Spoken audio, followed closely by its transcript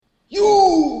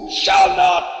shall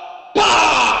not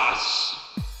pass!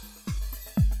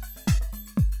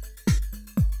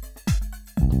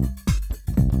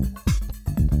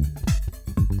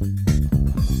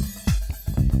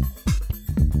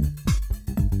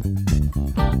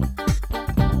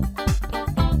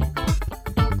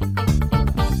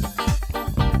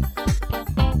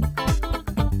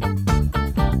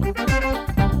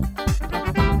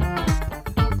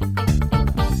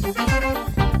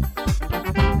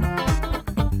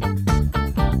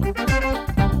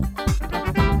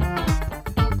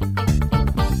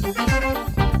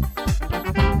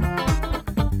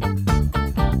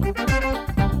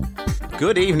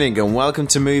 Good evening and welcome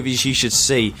to Movies You Should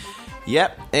See.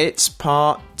 Yep, it's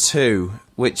part 2,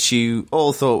 which you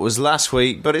all thought was last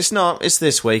week, but it's not, it's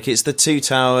this week. It's The Two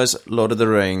Towers, Lord of the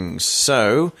Rings.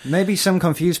 So, maybe some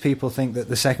confused people think that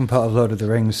the second part of Lord of the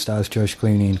Rings stars George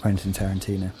Clooney and Quentin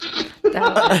Tarantino.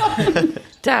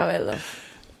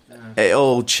 It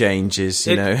all changes,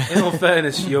 you know. In all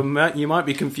fairness, you might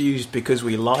be confused because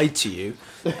we lied to you.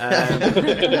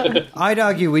 I'd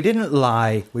argue we didn't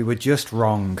lie, we were just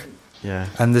wrong. Yeah.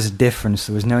 And there's a difference,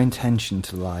 there was no intention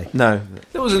to lie. No.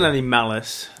 There wasn't any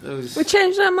malice. We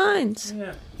changed our minds.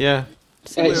 Yeah.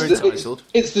 It's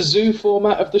the zoo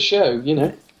format of the show, you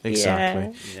know.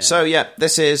 Exactly. Yeah. So,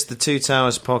 this is the Two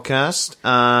Towers podcast.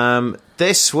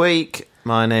 This week,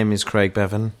 my name is Craig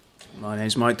Bevan. My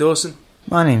name's Mike Dawson.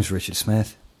 My name's Richard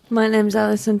Smith. My name's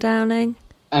Alison Downing.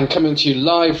 And coming to you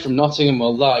live from Nottingham,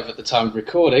 well, live at the time of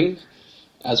recording,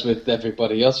 as with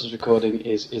everybody else's recording,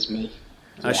 is me.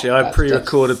 Actually, I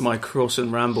pre-recorded my Cross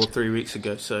and Ramble 3 weeks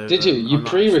ago. So did you? You I'm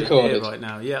pre-recorded right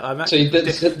now? Yeah, I'm actually.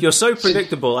 You're so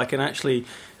predictable. I can actually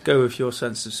go with your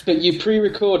sense of speed. But you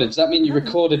pre-recorded. Does that mean you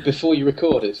recorded before you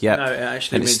recorded? Yeah. No, it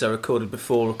actually means I recorded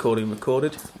before recording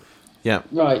recorded. Yeah.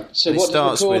 Right. So what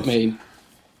does record mean?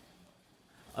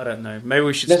 I don't know. Maybe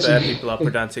we should spare people our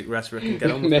pedantic rhetoric and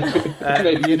get on with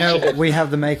it. You know, we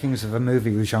have the makings of a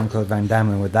movie with Jean-Claude Van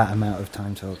Damme with that amount of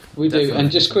time talk. We do.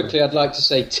 And just quickly, I'd like to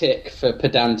say tick for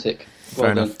pedantic.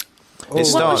 Fair enough.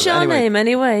 What was your name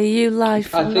anyway? You live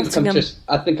from Nottingham.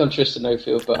 I think I'm Tristan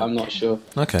O'Field, but I'm not sure.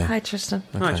 Okay. Hi, Tristan.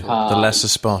 Okay. The lesser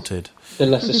spotted. The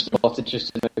lesser spotted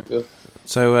Tristan O'Field.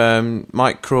 So,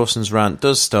 Mike Crawson's rant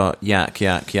does start yak,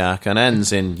 yak, yak, and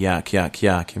ends in yak, yak,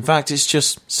 yak. In fact, it's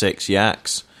just 6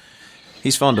 yaks.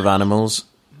 He's fond of animals,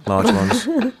 large ones.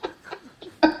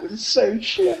 That was so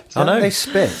shit. I know. They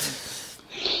spit?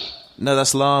 No,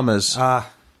 that's llamas.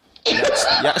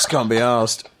 Yaks can't be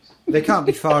arsed. They can't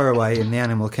be far away in the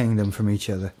animal kingdom from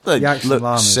each other. They Yaks look and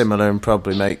llamas. similar and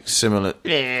probably make similar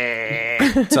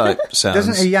type sounds.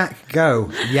 Doesn't a yak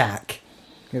go yak?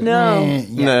 No.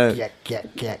 Yak,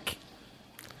 yak, yak.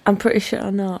 I'm pretty sure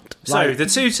not. So, The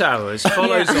Two Towers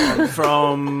follows on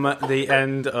from the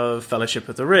end of Fellowship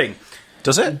of the Ring.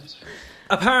 Does it?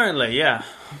 Apparently, yeah.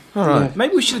 All right.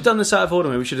 Maybe we should have done this out of order.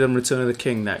 Maybe we should have done Return of the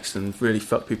King next and really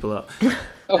fuck people up.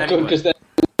 Oh, anyway. Good, because then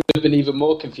it would have been even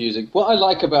more confusing. What I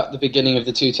like about the beginning of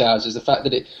The Two Towers is the fact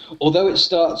that although it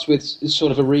starts with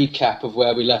sort of a recap of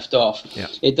where we left off,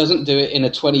 it doesn't do it in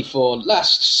a 24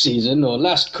 last season or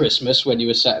last Christmas when you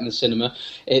were sat in the cinema.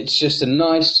 It's just a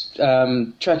nice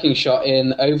trekking shot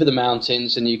over the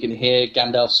mountains, and you can hear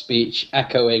Gandalf's speech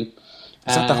echoing.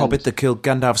 Is that the Hobbit that killed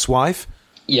Gandalf's wife?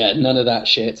 Yeah, none of that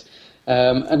shit.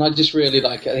 And I just really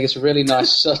like it. I think it's a really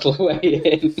nice, subtle way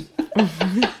in.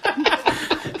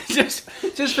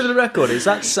 Just for the record, is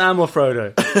that Sam or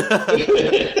Frodo?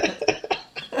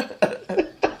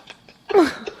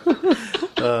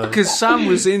 Because Sam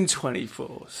was in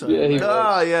 24. So. Yeah,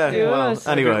 he was.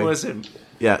 Well, anyway. It was him.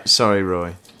 Yeah, sorry,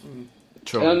 Roy.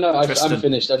 No, I'm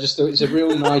finished. I just thought it was a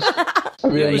real nice...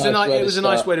 It was a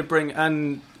nice way to bring...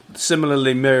 And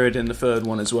similarly mirrored in the third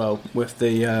one as well, with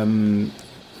the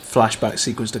flashback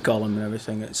sequence to Gollum and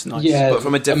everything. It's nice. Yeah, but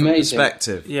from a different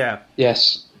perspective. Yeah.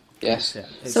 Yes. Yeah,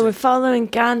 so we're following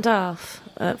Gandalf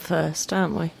at first,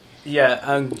 aren't we? Yeah,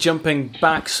 and jumping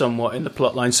back somewhat in the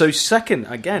plot line. So second,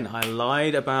 again, I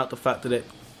lied about the fact that it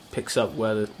picks up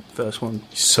where the first one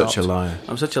stopped. Such a liar.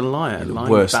 I'm such a liar. The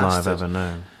worst lie I've ever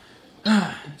known.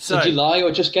 So, did you lie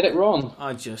or just get it wrong?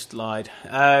 I just lied.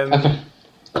 I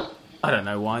don't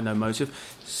know why, no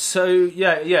motive. So,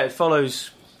 it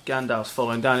follows Gandalf's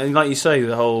following down. And like you say,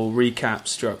 the whole recap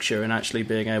structure and actually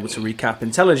being able to recap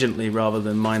intelligently rather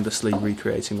than mindlessly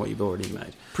recreating what you've already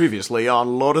made. Previously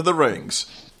on Lord of the Rings.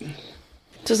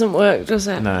 Doesn't work, does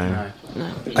it? No.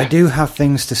 I do have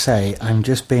things to say. I'm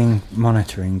just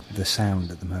monitoring the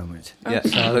sound at the moment. Yeah,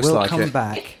 so I looks will like come it.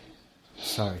 back.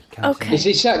 Sorry. Okay. Is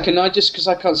he sat? Can I just, because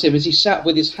I can't see him? Is he sat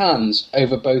with his hands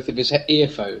over both of his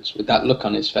earphones with that look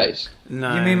on his face?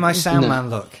 No. You mean my sound man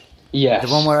look? Yes.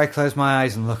 The one where I close my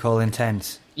eyes and look all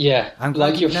intense. Yeah. I'm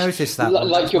glad you've noticed that one.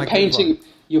 Like you're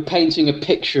painting a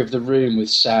picture of the room with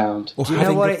sound. Do you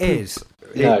know what it is?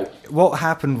 No. What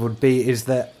happened would be is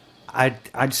that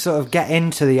I'd sort of get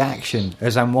into the action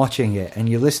as I'm watching it, and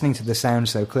you're listening to the sound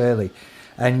so clearly,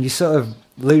 and you sort of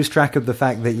lose track of the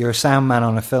fact that you're a sound man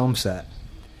on a film set,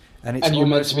 and it's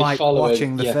almost like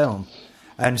watching the film.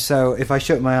 And so if I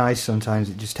shut my eyes sometimes,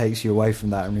 it just takes you away from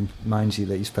that and reminds you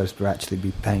that you're supposed to actually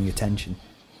be paying attention.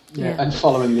 Yeah, and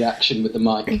following the action with the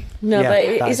mic. No,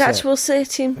 but his actual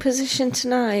sitting position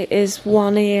tonight is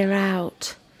one ear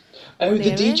out. Oh,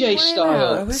 the DJ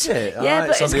style. Oh, is it? Yeah,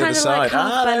 but it's kind of like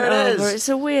half bent over. Is. It's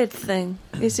a weird thing.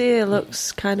 His ear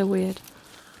looks kind of weird.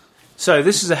 So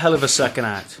this is a hell of a second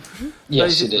act.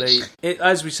 Yes, Basically, it is.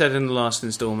 As we said in the last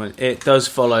instalment, it does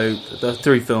follow. The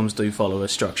three films do follow a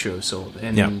structure of sort.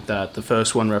 In that the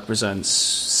first one represents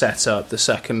setup, the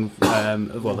second,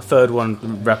 the third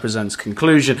one represents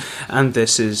conclusion, and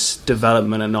this is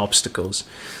development and obstacles.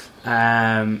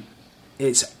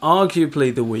 It's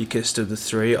arguably the weakest of the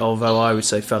three, although I would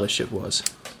say Fellowship was.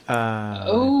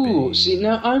 See,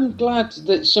 now I'm glad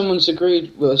that someone's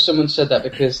agreed. Well, someone said that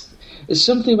because there's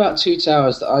something about Two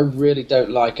Towers that I really don't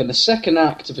like, and the second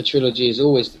act of a trilogy is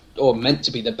always, or meant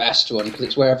to be, the best one because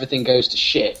it's where everything goes to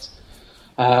shit.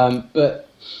 But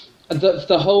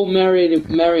the whole Merry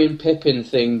and Pippin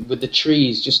thing with the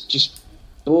trees just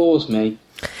bores me.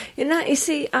 You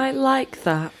see, I like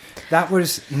that. That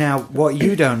was, now, what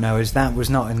you don't know is that was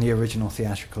not in the original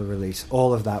theatrical release.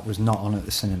 All of that was not on at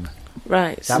the cinema.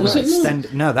 Right. That was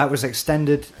extended. No, that was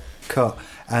extended cut,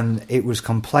 and it was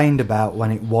complained about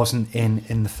when it wasn't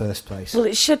in the first place. Well,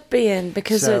 it should be in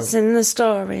because it's in the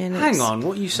story. And hang on,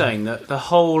 what are you saying? That the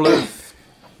whole of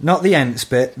not the Ents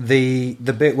bit, the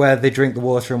bit where they drink the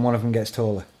water and one of them gets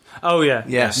taller. Oh yeah,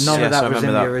 yes. None of that I was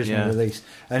in that, the original release,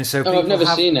 and so I've never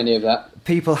seen any of that.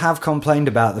 People have complained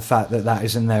about the fact that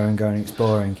is in there and going, it's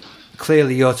boring.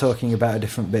 Clearly, you're talking about a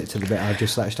different bit to the bit I've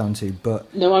just latched onto,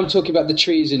 but... No, I'm talking about the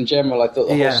trees in general. I thought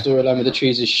the whole storyline with the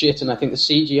trees is shit, and I think the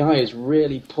CGI is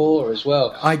really poor as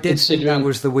well. I did think that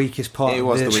was the weakest part. It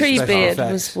was the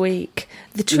Treebeard was weak.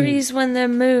 The trees, when they're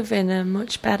moving, are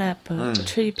much better, but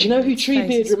Treebeard... Do you know who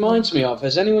Treebeard reminds me of?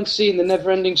 Has anyone seen The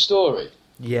Never-Ending Story?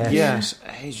 Yes.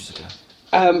 Ages ago.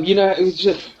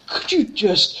 Could you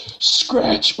just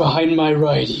scratch behind my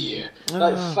right ear?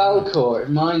 Like Falcor, it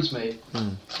reminds me.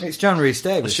 It's John Rhys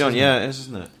Davies. It's John, it is,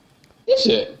 isn't it? Is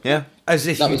it? Yeah. As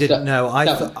if you didn't know.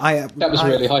 That was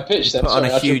really high pitched. Put on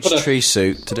a huge tree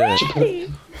suit to do it.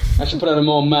 I should put on a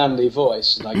more manly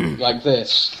voice, like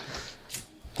this.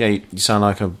 Yeah, you sound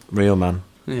like a real man.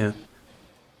 Yeah.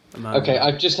 Okay,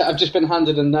 I've just been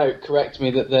handed a note. Correct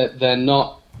me that they're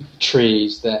not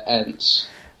trees, they're Ents.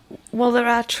 Well, there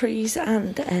are trees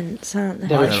and Ents, aren't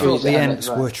there? I thought the Ents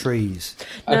were trees.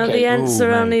 No, the Ents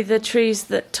are only the trees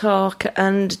that talk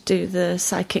and do the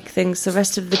psychic things. The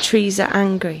rest of the trees are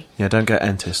angry. Yeah, don't get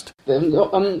Entist.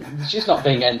 She's not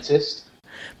being Entist.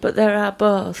 But there are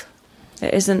both.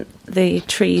 It isn't the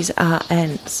trees are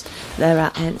Ents. There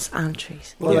are Ents and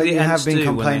trees. Well, you have been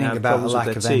complaining about a lack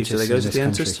of Entists so they go in to this the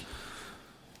country. Entist.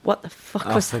 What the fuck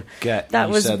was that? That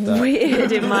was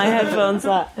weird in my headphones.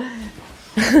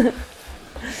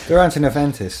 There aren't enough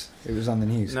Entists. It was on the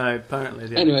news. No,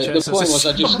 apparently. Anyway, the point was,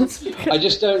 I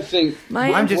just don't think.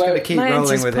 I'm just going to keep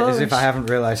rolling with it as if I haven't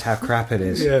realised how crap it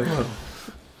is. Yeah. Well.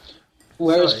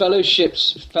 Whereas Fellowship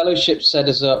set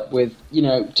us up with,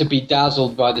 to be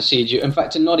dazzled by the CGI. In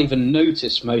fact, to not even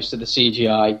notice most of the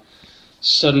CGI.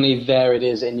 Suddenly, there it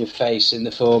is in your face in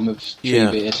the form of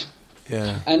Treebeard.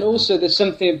 Yeah. And also, there's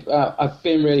something. I've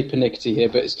been really pernickety here,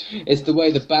 but it's the way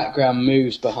the background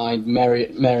moves behind Merry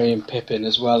and Pippin,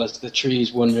 as well as the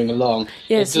trees wandering along.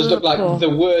 Yeah, it does look like the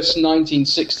worst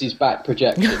 1960s back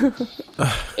projection.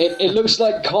 It looks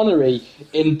like Connery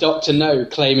in Dr. No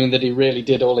claiming that he really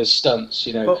did all his stunts.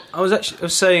 Well, I was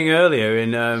saying earlier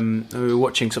we were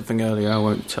watching something earlier. I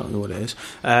won't tell you what it is,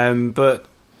 but.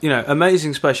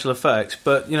 Amazing special effects,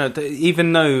 but,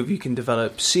 even though you can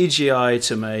develop CGI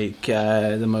to make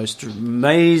the most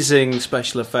amazing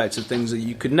special effects of things that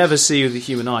you could never see with the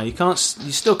human eye,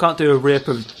 you still can't do a rear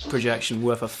projection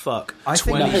worth a fuck. I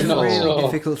think that's a really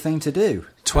difficult thing to do.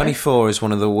 24 is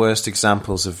one of the worst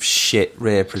examples of shit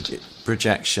rear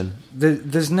projection.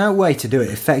 There's no way to do it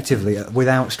effectively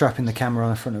without strapping the camera on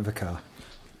the front of a car.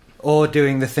 Or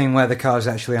doing the thing where the car's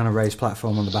actually on a raised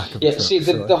platform on the back of the truck. Yeah, see,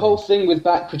 the whole thing with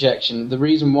back projection, the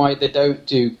reason why they don't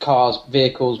do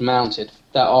vehicles mounted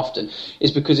that often,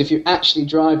 is because if you're actually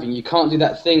driving, you can't do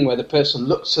that thing where the person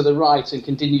looks to the right and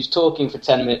continues talking for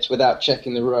 10 minutes without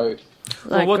checking the road.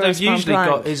 Well, what they've usually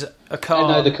got is a car...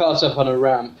 No, the car's up on a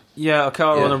ramp. Yeah, a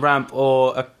car on a ramp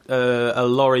or a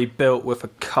lorry built with a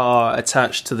car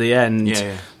attached to the end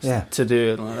to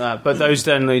do it like that. But those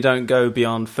generally don't go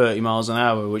beyond 30 miles an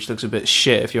hour, which looks a bit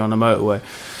shit if you're on a motorway.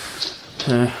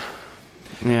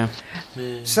 Yeah.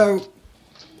 So,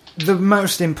 the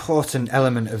most important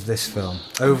element of this film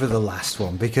over the last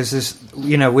one, because there's,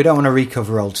 we don't want to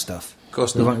recover old stuff. Of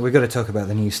course not. We've got to talk about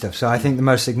the new stuff. So I think the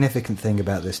most significant thing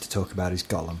about this to talk about is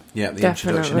Gollum. Yeah, the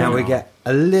Definitely. introduction. Now we get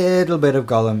a little bit of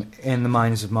Gollum in the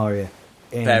Mines of Moria.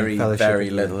 In very, Fellowship. very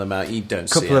little amount. You don't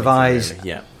see Couple of anything, eyes. really.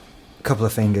 Yeah. A couple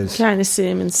of fingers. Kind of see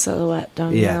him in silhouette,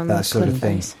 don't you? Yeah, on that the sort of cliff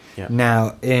thing. face. Yeah.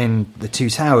 Now, in The Two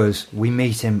Towers, we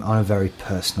meet him on a very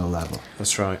personal level.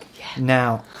 That's right.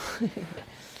 Now,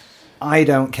 I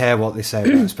don't care what they say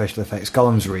about special effects.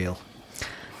 Gollum's real.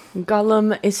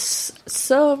 Gollum is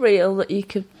so real that you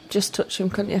could just touch him,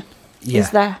 couldn't you? Yeah.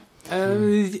 He's there.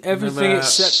 Everything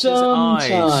except Sometimes.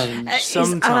 his eyes.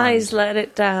 His eyes let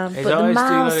it down, His but the eyes do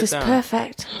mouth let it is down.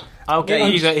 perfect. I'll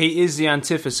get you that he is the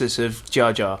antithesis of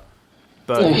Jar Jar.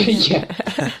 But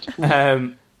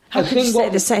How could you think say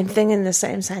what- the same thing in the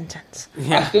same sentence?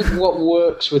 I think what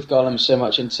works with Gollum so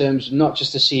much in terms of not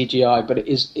just the CGI, but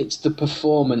it's the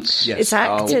performance. Yes. It's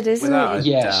acted, isn't without it? a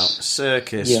Yes. doubt.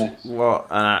 Circus. Yeah. What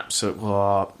an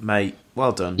absolute... mate,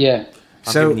 well done. Yeah.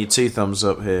 I'm So- giving you 2 thumbs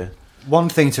up here. One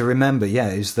thing to remember,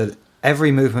 is that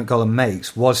every movement Gollum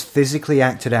makes was physically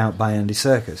acted out by Andy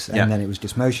Serkis, and Yeah. then it was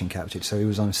just motion captured, so he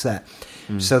was on set.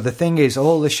 So the thing is,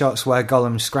 all the shots where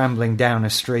Gollum's scrambling down a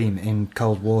stream in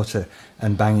cold water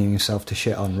and banging himself to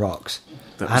shit on rocks,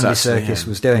 That was Andy actually Serkis him.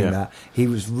 was doing Yeah. that. He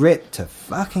was ripped to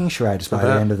fucking shreds by the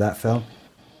bet. end of that film.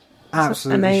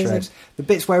 Absolutely Amazing. shreds. The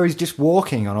bits where he's just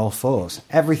walking on all fours,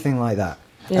 everything like that.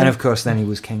 Yeah. And of course, then he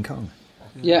was King Kong.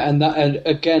 Yeah, and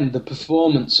again, the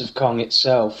performance of Kong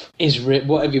itself is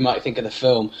whatever you might think of the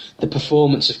film. The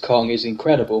performance of Kong is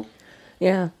incredible.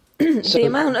 Yeah. The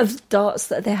amount of dots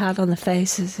that they had on the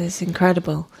faces is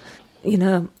incredible. Where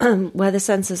the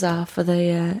sensors are for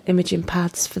the imaging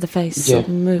pads for the face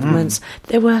movements.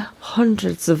 There were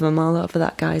hundreds of them all over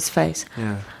that guy's face.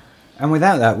 Yeah. And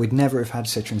without that, we'd never have had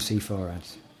Citroen C4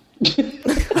 ads.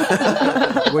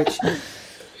 Which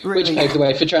really Which paved the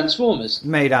way for Transformers.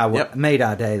 made our Yep.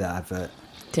 day, that advert.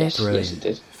 Did. Brilliant. Yes, it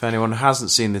did. If anyone hasn't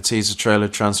seen the teaser trailer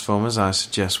Transformers, I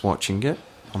suggest watching it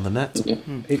on the net.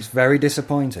 It's very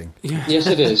disappointing. Yes,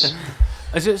 it is.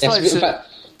 Is it Yes, like in fact,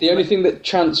 the only thing that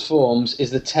transforms is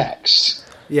the text.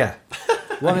 Yeah.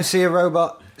 Want to see a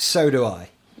robot? So do I.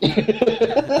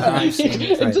 I've seen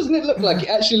the trailer. Doesn't it look like it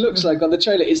actually looks like on the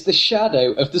trailer? It's the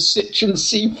shadow of the Citroen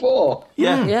C4.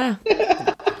 Yeah.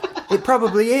 It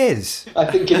probably is. I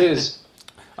think it is.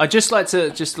 I'd just like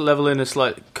to level in a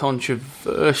slight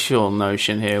controversial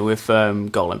notion here with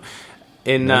Gollum.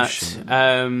 In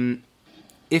that,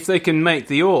 if they can make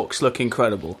the orcs look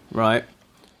incredible, right?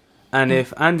 And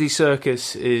if Andy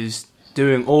Serkis is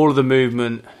doing all of the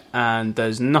movement and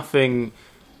there's nothing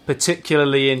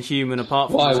particularly inhuman apart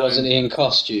from Why his own- wasn't he in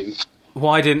costume?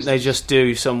 Why didn't they just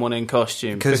do someone in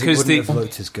costume? Because it wouldn't have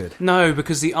looked as good. No,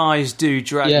 because the eyes do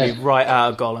drag me right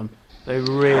out of Gollum. They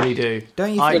really do.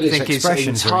 Don't you I think his think it's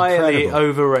expressions are entirely incredible?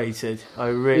 overrated. I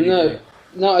really do.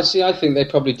 No, I see. I think they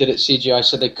probably did it CGI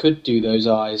so they could do those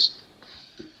eyes.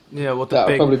 Yeah, what the That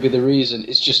would big... probably be the reason.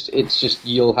 It's just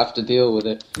you'll have to deal with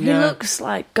it. He looks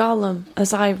like Gollum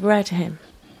as I read him.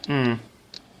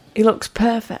 He looks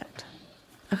perfect.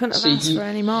 I couldn't have asked for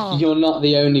any more. You're not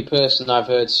the only person I've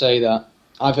heard say that.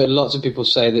 I've heard lots of people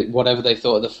say that whatever they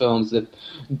thought of the films, that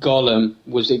Gollum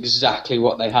was exactly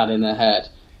what they had in their head.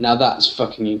 Now that's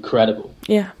fucking incredible.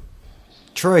 Yeah.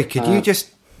 Troy, could you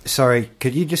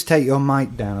just take your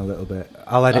mic down a little bit?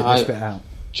 I'll edit this bit out.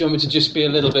 Do you want me to just be a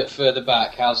little bit further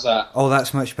back? How's that? Oh,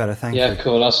 that's much better, thank you. Yeah,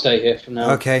 cool. I'll stay here for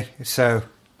now. Okay, so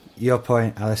your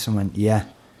point, Alison went, yeah,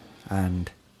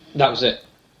 and... That was it.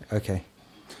 Okay.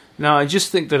 No, I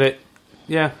just think that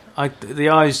the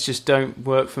eyes just don't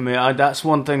work for me. That's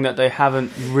one thing that they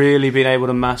haven't really been able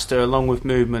to master, along with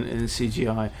movement in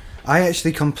CGI. I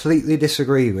actually completely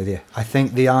disagree with you. I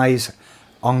think the eyes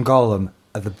on Gollum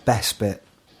are the best bit.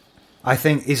 I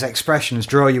think his expressions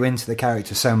draw you into the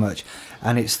character so much,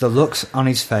 and it's the looks on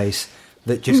his face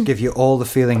that just give you all the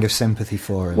feeling of sympathy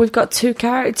for him. We've got two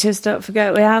characters, don't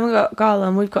forget. We haven't got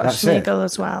Gollum, we've got That's it. Smeagol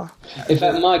as well. In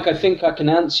fact, Mike, I think I can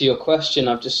answer your question.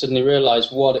 I've just suddenly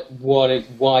realised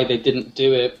why they didn't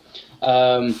do it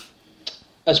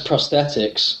as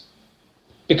prosthetics.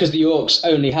 Because the orcs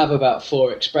only have about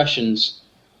 4 expressions.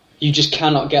 You just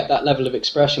cannot get that level of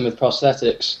expression with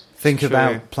prosthetics. Think True.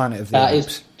 about Planet of the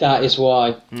Apes. That is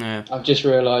why. Yeah. I've just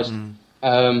realised.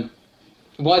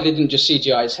 Why they didn't just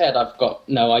CGI his head, I've got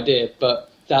no idea.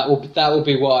 But that will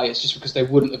be why. It's just because they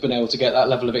wouldn't have been able to get that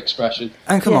level of expression.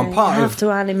 And come on, you have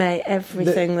to animate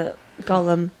everything that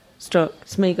Gollum,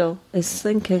 Smeagol is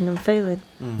thinking and feeling.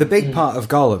 The big part of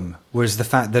Gollum was the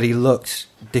fact that he looked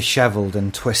dishevelled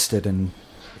and twisted and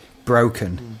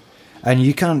broken. And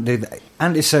you can't do that.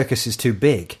 Andy Serkis is too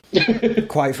big,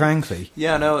 quite frankly.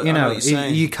 Yeah, no, I know what you're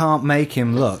saying. You can't make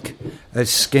him look as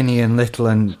skinny and little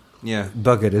and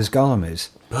buggered as Gollum is.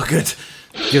 Buggered.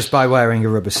 Just by wearing a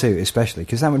rubber suit, especially,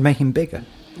 because that would make him bigger.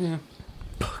 Yeah.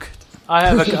 Buggered. I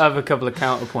have a couple of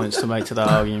counterpoints to make to that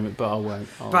argument, but I won't.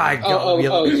 By God, you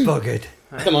look buggered.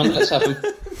 Come on, let's have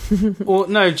them. Well,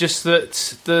 no, just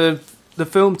that the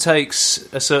film takes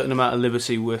a certain amount of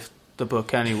liberty with the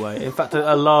book anyway. In fact,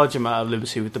 a large amount of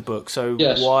liberty with the book. So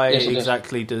why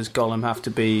exactly does Gollum have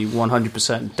to be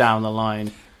 100% down the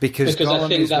line? Because I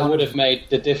think that would have made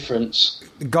the difference.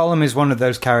 Gollum is one of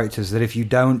those characters that if you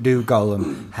don't do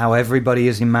Gollum, how everybody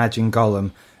has imagined Gollum,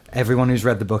 everyone who's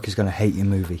read the book is going to hate your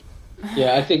movie.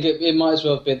 Yeah, I think it might as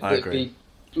well be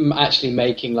actually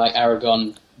making like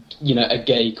Aragon, a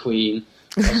gay queen.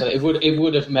 So it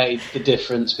would have made the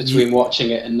difference between watching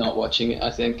it and not watching it,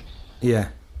 I think. Yeah.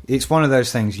 It's one of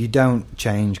those things, you don't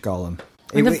change Gollum.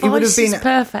 And the voice is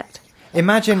perfect.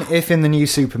 Imagine if in the new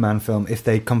Superman film, if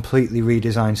they completely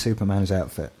redesigned Superman's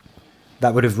outfit.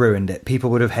 That would have ruined it.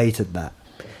 People would have hated that.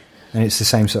 And it's the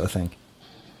same sort of thing.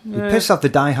 You piss off the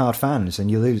die-hard fans and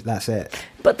you lose, that's it.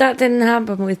 But that didn't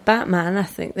happen with Batman. I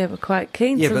think they were quite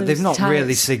keen to lose but they've not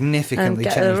really significantly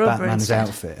changed Batman's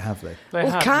outfit, have they?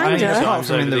 Well, kind of. Apart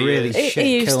from in the really shit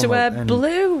He used to wear and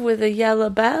blue with a yellow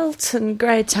belt and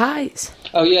grey tights.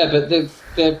 Oh, yeah, but the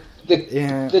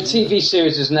TV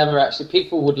series has never actually...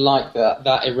 People would like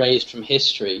that erased from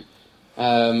history.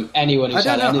 Anyone who's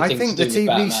had anything I think to the do with TV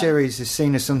Batman. series is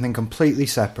seen as something completely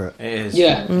separate. It is.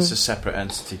 Yeah. It's a separate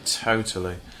entity,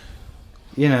 totally.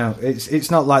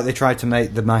 It's not like they tried to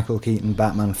make the Michael Keaton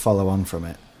Batman follow on from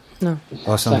it. No.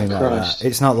 Or something like that.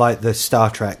 It's not like the Star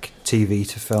Trek TV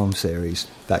to film series,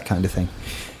 that kind of thing.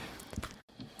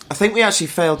 I think we actually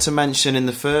failed to mention in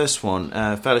the first one,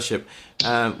 Fellowship,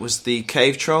 was the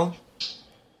cave troll.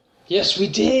 Yes, we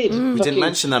did. We didn't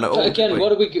mention that at all. Again, what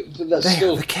do we... That's They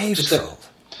still have a cave troll.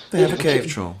 They have a cave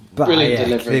troll. Brilliant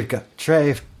delivery. They've got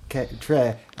Trave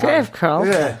Kroll.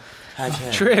 Yeah.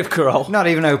 Trave Kroll. Not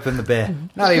even open the beer.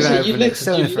 Not even open it.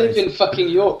 Still in the You live fridge. in fucking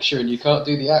Yorkshire and you can't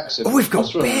do the accent. Oh, we've got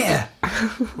What's wrong? beer.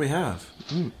 We have.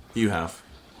 You have.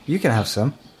 You can have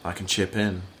some. I can chip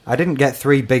in. I didn't get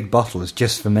 3 big bottles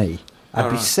just for me.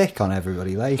 I'd be sick on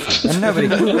everybody later. And nobody...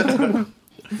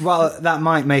 Well, that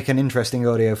might make an interesting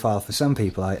audio file for some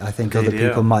people. I think other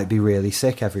people might be really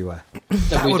sick everywhere.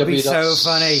 That would be so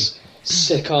funny.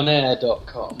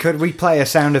 Sickonair.com. Could we play a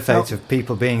sound effect of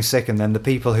people being sick and then the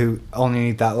people who only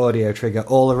need that audio trigger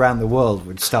all around the world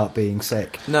would start being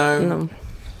sick? No.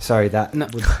 Sorry, that... No.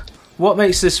 What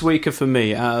makes this weaker for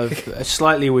me, out of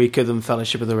slightly weaker than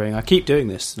Fellowship of the Ring, I keep doing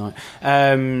this tonight,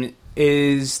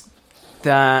 is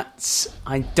that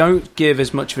I don't give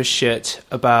as much of a shit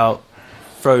about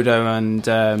Frodo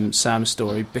and Sam's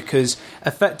story, because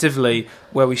effectively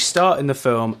where we start in the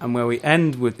film and where we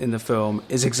end in the film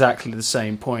is exactly the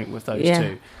same point with those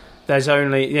two. There's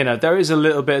only, there is a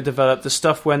little bit developed. The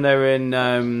stuff when they're in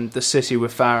the city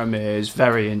with Faramir is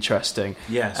very interesting.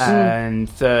 Yes. And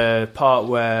the part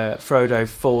where Frodo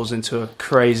falls into a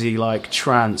crazy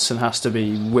trance and has to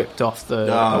be whipped off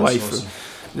away from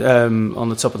on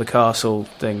the top of the castle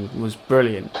thing was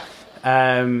brilliant.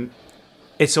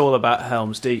 It's all about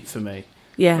Helm's Deep for me.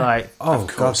 Yeah. of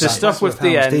course. The stuff with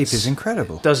the Ents Deep is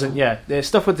incredible. The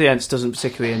stuff with the Ents doesn't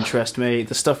particularly interest me.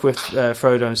 The stuff with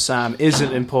Frodo and Sam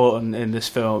isn't important in this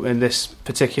film, in this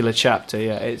particular chapter.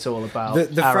 Yeah, it's all about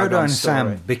the Frodo and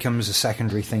Sam becomes a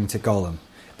secondary thing to Gollum.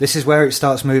 This is where it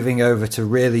starts moving over to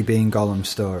really being Gollum's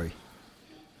story.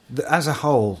 As a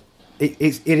whole,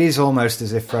 it is almost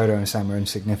as if Frodo and Sam are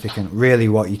insignificant. Really,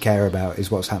 what you care about is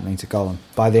what's happening to Gollum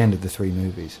by the end of the 3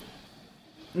 movies.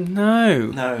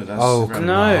 No, that's come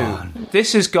on.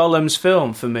 This is Gollum's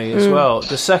film for me as well.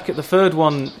 The third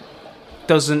one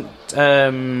doesn't.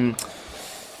 It's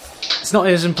not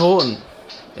as important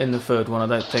in the third one, I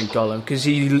don't think, Gollum, because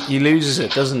he loses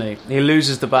it, doesn't he? He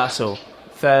loses the battle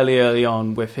fairly early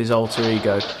on with his alter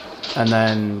ego, and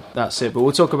then that's it. But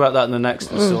we'll talk about that in the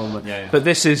next installment. Yeah. But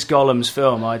this is Gollum's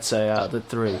film, I'd say, out of the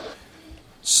 3.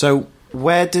 So,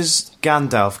 where does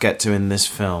Gandalf get to in this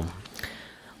film?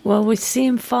 Well, we see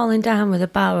him falling down with a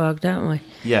Balrog, don't we?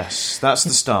 Yes, that's the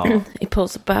start. He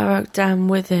pulls the Balrog down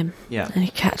with him. Yeah. And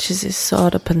he catches his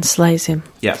sword up and slays him.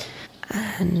 Yeah.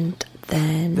 And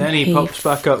then he pops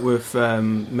back up with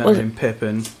Merry and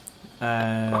Pippin. He's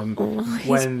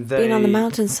been on the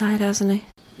mountainside, hasn't he?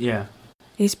 Yeah.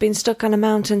 He's been stuck on a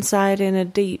mountainside in a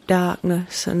deep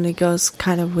darkness, and he goes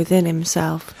kind of within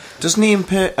himself. Doesn't he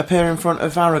appear in front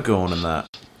of Aragorn and that?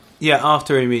 Yeah,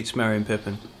 after he meets Merry and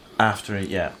Pippin.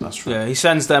 Yeah, that's right. Yeah, he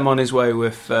sends them on his way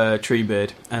with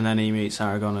Treebeard, and then he meets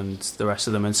Aragorn and the rest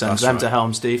of them and sends them to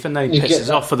Helm's Deep, and then he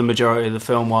pisses off for the majority of the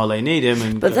film while they need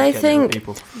him. But they think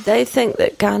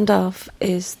that Gandalf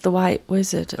is the White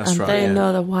Wizard, they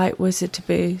know the White Wizard to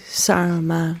be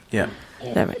Saruman. Yeah.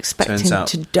 They're expecting him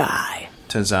to die.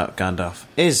 Turns out Gandalf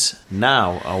is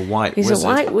now a white wizard. He's a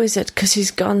white wizard because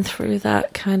he's gone through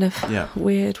that kind of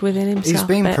weird within himself. He's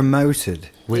been promoted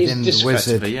within the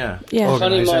wizard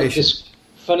organisation.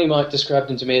 Funny Mike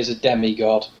described him to me as a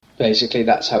demigod. Basically,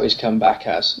 that's how he's come back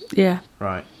as. Yeah.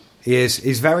 Right.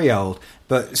 He's very old,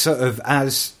 but sort of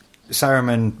as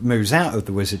Saruman moves out of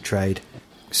the wizard trade,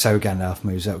 so Gandalf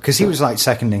moves up. Because he was like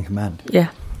second in command.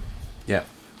 Yeah. Yeah.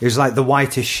 He was like the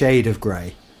whitest shade of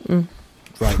grey.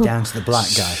 Right down to the black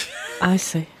guy. I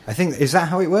see. I think, is that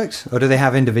how it works? Or do they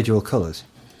have individual colours?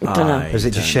 I don't know. Or is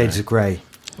it just shades of grey?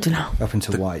 I don't know. Up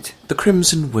into white. The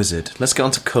Crimson Wizard. Let's get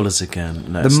on to colours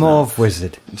again. The Mauve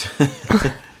Wizard.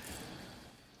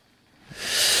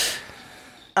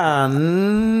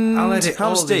 And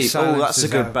Helm's Deep. Oh, that's a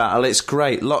good battle. It's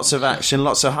great. Lots of action,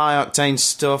 lots of high octane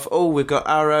stuff. Oh, we've got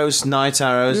arrows, night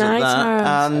arrows,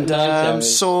 and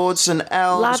swords and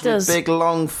elves Ladders. with big,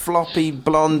 long, floppy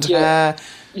blonde hair.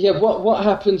 Yeah. What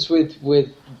happens with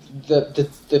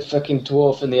the fucking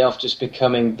dwarf and the elf just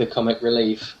becoming the comic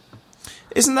relief?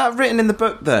 Isn't that written in the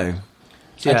book though?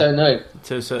 Yeah. I don't know.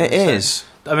 It is.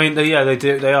 I mean, they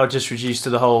do. They are just reduced to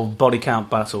the whole body count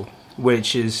battle,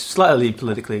 which is slightly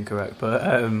politically incorrect, but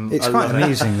it's quite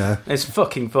amusing though. It's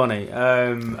fucking funny.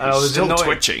 He's still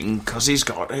twitching because he's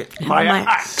got my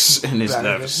axe in his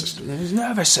nervous system. His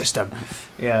nervous system.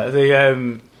 Yeah,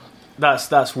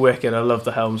 that's wicked. I love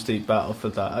the Helm's Deep battle for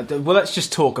that. Well, let's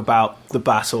just talk about the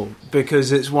battle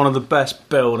because it's one of the best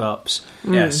build-ups.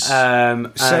 Yes.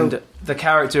 And the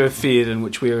character of Theoden,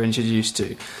 which we were introduced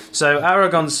to. So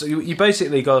Aragorn's, you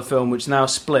basically got a film which now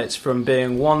splits from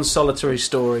being one solitary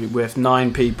story with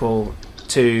 9 people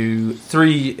to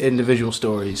 3 individual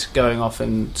stories going off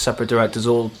in separate directors,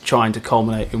 all trying to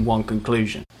culminate in one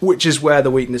conclusion, which is where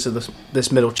the weakness of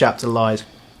this middle chapter lies.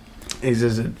 Is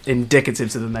as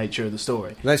indicative to the nature of the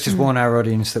story. Let's just warn our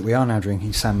audience that we are now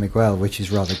drinking San Miguel, which is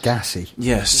rather gassy.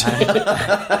 Yes.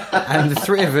 And the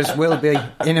 3 of us will be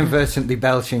inadvertently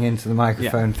belching into the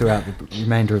microphone throughout the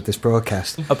remainder of this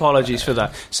broadcast. Apologies for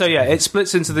that. So yeah, it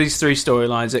splits into these 3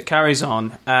 storylines, it carries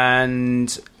on,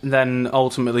 and then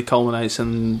ultimately culminates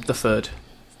in the 3rd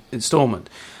instalment.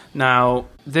 Now,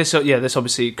 this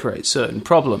obviously creates certain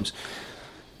problems.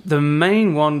 The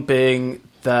main one being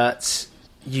that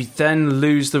you then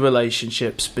lose the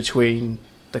relationships between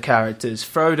the characters.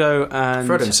 Frodo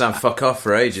and Sam fuck off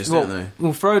for ages, don't they?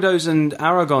 Well, Frodo's and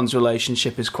Aragorn's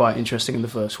relationship is quite interesting in the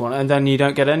first one, and then you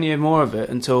don't get any more of it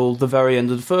until the very end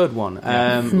of the 3rd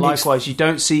one. Likewise, you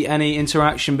don't see any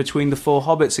interaction between the 4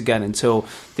 hobbits again until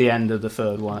the end of the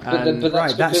 3rd one.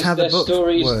 But that's how the book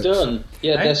works. Done.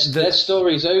 Yeah, their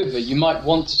story's over. You might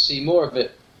want to see more of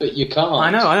it, but you can't.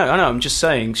 I know. I'm just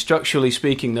saying, structurally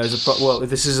speaking,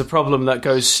 this is a problem that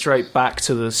goes straight back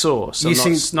to the source. I'm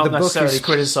not necessarily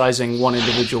criticising one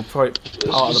individual part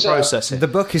of the process here. The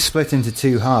book is split into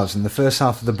 2 halves, and the first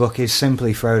half of the book is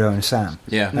simply Frodo and Sam.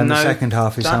 Yeah. And the second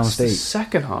half is Helm's Deep. That's the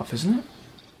second half, isn't it?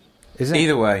 Is it?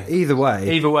 Either way,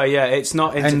 yeah. It's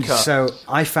not intercut. And so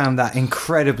I found that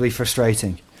incredibly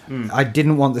frustrating. I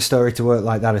didn't want the story to work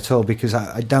like that at all because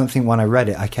I don't think when I read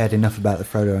it I cared enough about the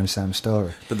Frodo and Sam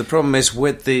story. But the problem is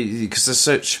because there's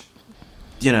such,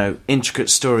 intricate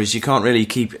stories, you can't really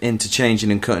keep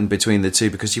interchanging and cutting between the 2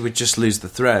 because you would just lose the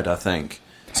thread, I think.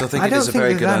 So I think it is a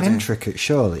very good idea. I don't think they're that intricate,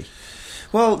 surely.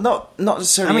 Well, not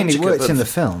necessarily intricate. I mean, it works in the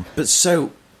film. But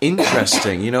so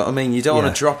interesting, you know what I mean? You don't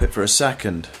want to drop it for a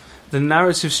second. The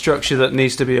narrative structure that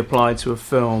needs to be applied to a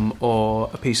film or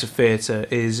a piece of theatre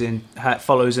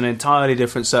follows an entirely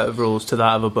different set of rules to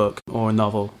that of a book or a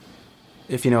novel,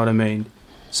 if you know what I mean.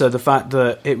 So the fact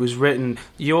that it was written,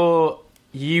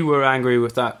 you were angry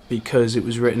with that because it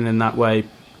was written in that way,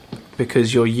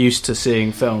 because you're used to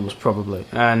seeing films probably,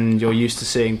 and you're used to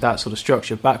seeing that sort of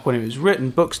structure. Back when it was written,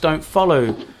 books don't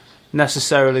follow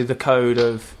necessarily the code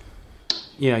of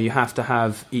you have to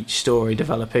have each story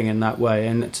developing in that way,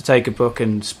 and to take a book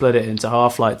and split it into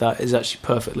half like that is actually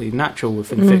perfectly natural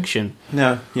within fiction.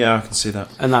 No, yeah, I can see that.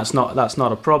 And that's not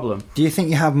a problem. Do you think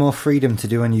you have more freedom to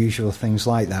do unusual things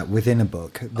like that within a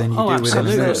book than you do within a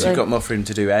absolutely. movie? You've got more freedom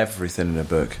to do everything in a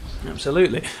book.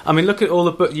 Absolutely. I mean, look at all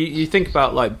the book. You think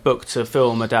about like book to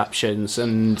film adaptations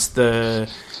and the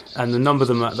number of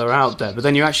them that are out there, but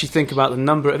then you actually think about the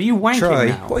number. Are you wanking Troy,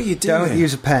 now? What are you doing? Don't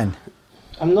use a pen.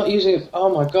 I'm not using it. Oh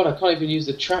my god, I can't even use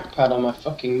the trackpad on my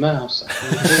fucking mouse.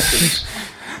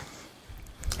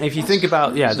 If you think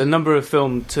about the number of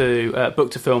book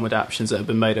to film adaptations that have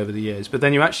been made over the years, but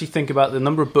then you actually think about the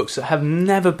number of books that have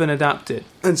never been adapted,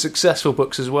 and successful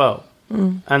books as well.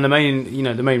 And the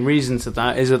main reason to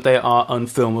that is that they are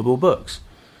unfilmable books.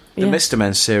 The Mr.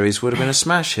 Men series would have been a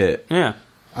smash hit. Yeah.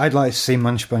 I'd like to see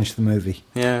Munch Bunch the movie.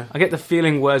 Yeah. I get the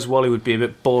feeling Where's Wally would be a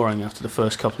bit boring after the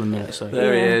first couple of minutes.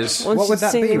 There he is. What would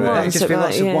that be? Would it just be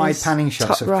lots of wide panning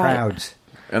shots of crowds?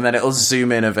 And then it'll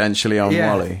zoom in eventually on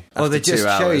Wally. Or they just 2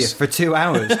 hours. show you for 2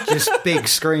 hours, just big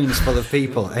screens full of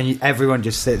people, and everyone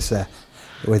just sits there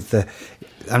with the...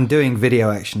 I'm doing video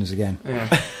actions again.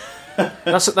 Yeah.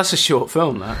 That's a short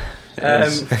film, that.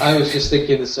 I was just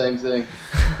thinking the same thing.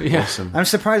 Yeah. Awesome. I'm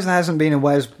surprised there hasn't been a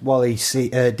Where's Wally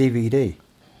DVD.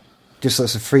 Just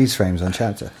lots of freeze frames on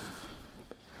chapter.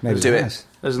 Maybe Do it. has.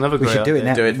 There's another We great should do it idea.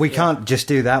 now. Do it. We can't just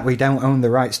do that. We don't own the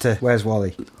rights to Where's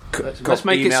Wally. Let's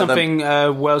make it something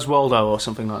Where's Waldo or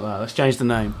something like that. Let's change the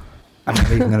name. I'm not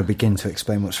even going to begin to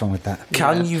explain what's wrong with that.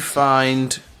 Can you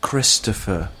find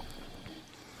Christopher?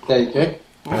 There you go.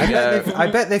 I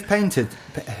bet they've patented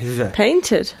it.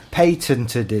 Patented.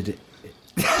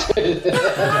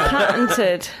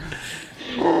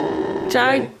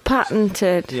 Jared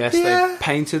patented. Yes, Yeah. they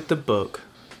painted the book.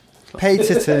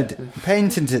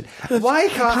 Patented. Why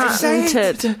can't I say it?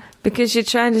 Patented. Because you're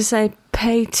trying to say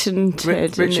patented.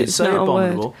 and Richard, it's say not a word.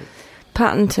 abominable.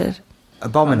 Patented.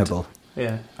 Abominable.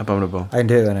 Yeah. Abominable. I can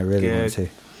do it when I really want to.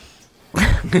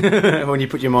 When you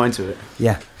put your mind to it.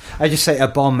 Yeah. I just say a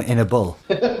bomb in a bull.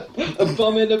 A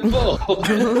bomb in a ball.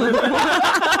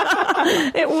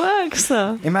 It works,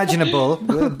 though. Imagine a bull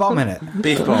with a bomb in it.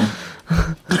 Beef bomb.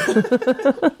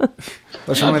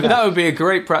 What's wrong with That that? would be a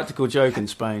great practical joke in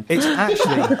Spain. It's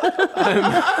actually...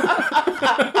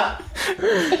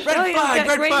 Red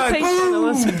flag,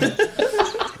 boom!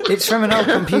 It's from an old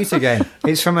computer game.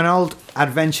 It's from an old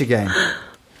adventure game.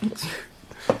 It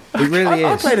really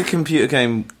I is. played a computer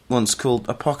game once called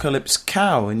Apocalypse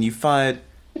Cow, and you fired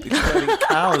exploding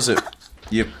cows at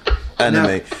your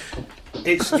enemy.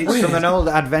 It's from an old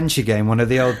adventure game, one of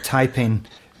the old typing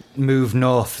move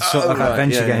north sort of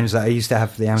adventure games that I used to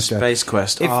have for the Amstrad. Space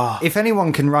Quest. If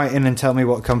anyone can write in and tell me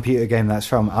what computer game that's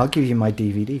from, I'll give you my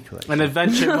DVD collection. An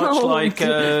adventure much like...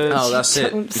 that's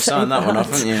it. You signed that one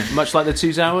off, haven't you? Much like the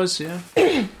Two Towers, yeah.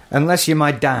 Unless you're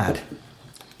my dad.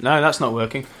 No, that's not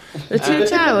working. The Two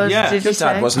Towers, yeah. did you Your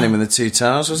dad say? wasn't him in the Two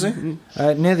Towers, was he?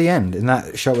 Near the end, in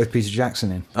that shot with Peter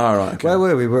Jackson in. Oh, right. Okay. Where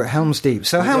were we? We were at Helm's Deep.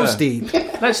 So Helm's Deep,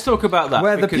 Let's talk about that.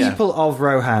 where the because- people of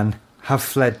Rohan have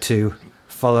fled to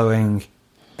following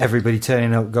everybody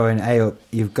turning up going, hey up,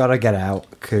 you've got to get out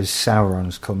because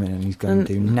Sauron's coming and he's going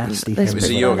to do nasty there's It things. was a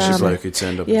people Yorkshire around bloke it. who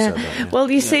turned up Yeah. and said that. Yeah. Well,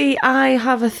 you see, I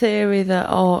have a theory that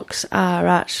orcs are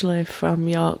actually from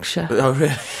Yorkshire. Oh,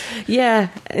 really? Yeah,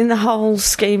 in the whole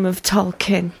scheme of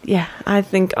Tolkien. Yeah, I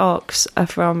think orcs are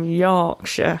from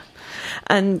Yorkshire.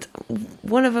 And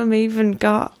one of them even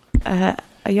got a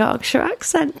Yorkshire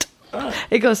accent.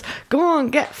 He goes, go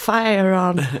on, get fire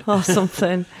on, or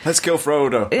something. Let's kill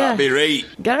Frodo. Yeah. That'd be right.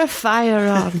 Get a fire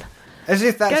on. As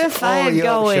if Get a that's fire all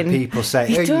Yorkshire going. people say.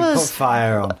 He Oh, you does. put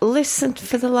fire on. Listen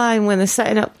for the line when they're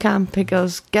setting up camp. He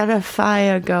goes, get a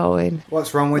fire going.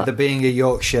 What's wrong with there being a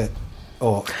Yorkshire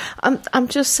orc? I'm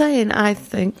just saying, I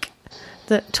think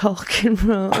that Tolkien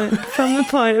wrote it from the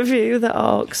point of view that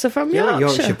orcs are from You're a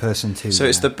Yorkshire. Yorkshire person too. So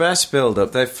it's the best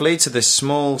build-up. They flee to this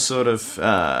small sort of Keep.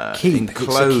 It's a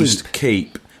enclosed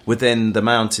keep within the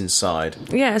mountainside.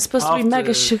 Yeah, it's supposed to be After-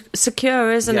 mega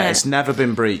secure, isn't Yeah, it? it's never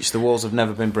been breached. The walls have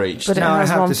never been breached. But it Now I has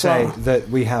have one to say flaw. that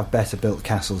we have better built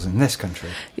castles in this country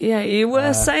Yeah, you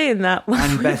were saying that. when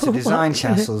and we better were designed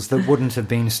watching it. castles that wouldn't have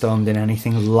been stormed in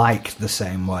anything like the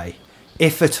same way.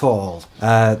 If at all,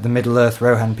 the Middle-earth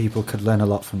Rohan people could learn a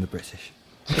lot from the British.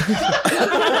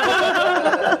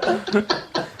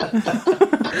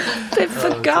 They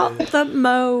forgot the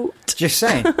moat. Just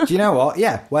saying. Do you know what?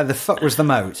 Yeah, where the fuck was the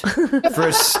moat? For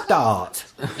a start.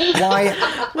 Why?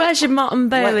 Where's your Motte and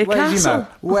Bailey Where's Castle? your moat?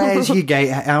 Where's your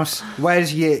gatehouse?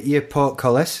 Where's your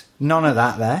portcullis? None of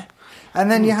that there. And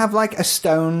then you have like a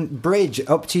stone bridge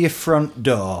up to your front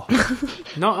door.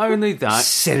 Not only that,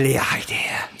 Silly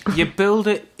idea. You build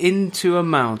it into a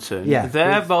mountain, Yeah.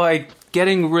 thereby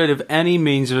getting rid of any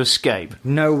means of escape.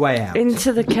 No way out.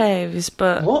 Into the caves,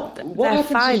 but What they're happens if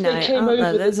they finite, came aren't they?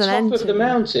 over There's the an top end of to the them.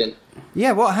 mountain?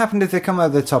 Yeah, what happened if they come over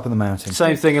the top of the mountain?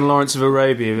 Same thing in Lawrence of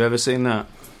Arabia. Have you ever seen that?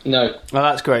 No. Well,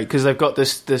 that's great because they've got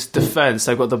this defence.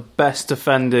 They've got the best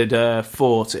defended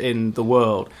fort in the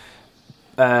world,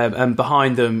 and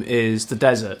behind them is the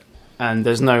desert. And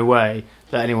there's no way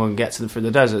that anyone can get to them through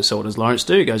the desert. So what does Lawrence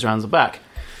do? He goes around the back,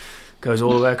 goes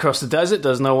all the way across the desert.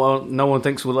 Does no one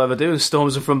thinks we'll ever do, and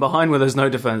storms them from behind where there's no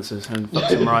defences and fucks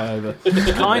them right over.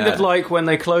 Kind of like when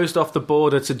they closed off the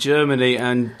border to Germany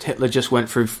and Hitler just went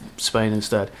through Spain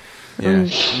instead. Yeah.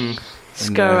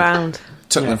 Just go around.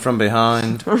 Took them from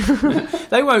behind.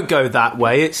 They won't go that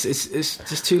way. It's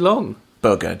just too long.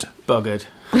 Buggered.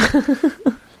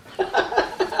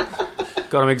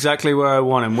 Got him exactly where I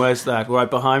want him. Where's that? Right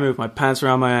behind me with my pants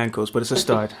around my ankles, but it's a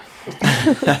start.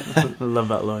 I love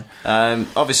that line.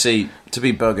 Obviously, to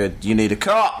be buggered, you need a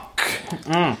cock.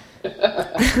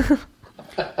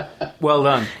 Well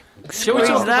done. Shall we Squeeze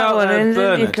talk that about one in, didn't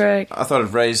you, Bernard? Craig? I thought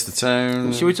I'd raise the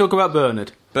tone. Shall we talk about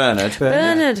Bernard? Bernard.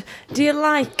 Bernard, do you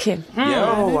like him? Yo,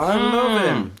 I love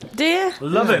him. Do you?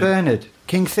 Love him. Bernard.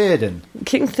 King Theoden.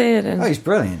 King Theoden. Oh, he's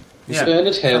brilliant. Yeah.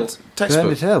 Bernard Hill.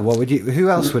 Textbook. Bernard Hill. Who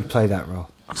else would play that role?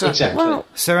 Exactly. Well,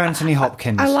 Sir Anthony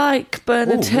Hopkins. I like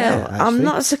Bernard Oh, yeah, Hill. actually. I'm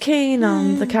not so keen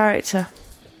on the character.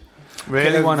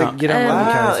 Really? Why not? You don't like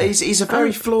the Wow, character. he's a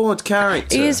very flawed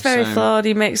character. He is very so- flawed.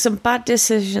 He makes some bad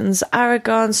decisions.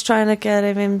 Aragorn's trying to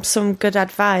give him some good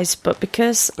advice, but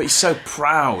because... But he's so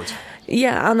proud.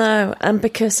 Yeah, I know. And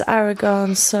because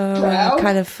Aragorn's so Proud?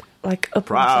 kind of like up himself a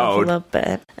Proud. little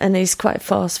bit, and he's quite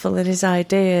forceful in his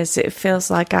ideas, it feels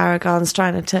like Aragorn's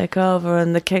trying to take over,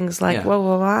 and the king's like, Yeah.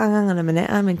 whoa, hang on a minute,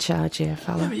 I'm in charge here,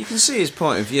 fella. Yeah, but you can see his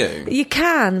point of view. You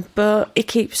can, but he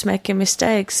keeps making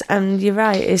mistakes, and you're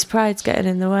right, his pride's getting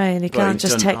in the way, and he But can't he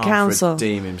just doesn't take half counsel.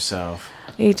 redeem himself.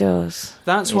 He does.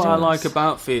 That's He what I does. like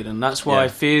about Theoden. That's why Yeah.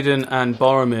 Theoden and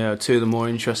Boromir are two of the more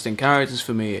interesting characters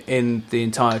for me in the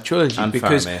entire trilogy. And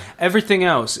because Faramir. everything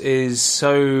else is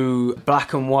so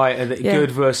black and white, and the Yeah.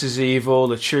 good versus evil,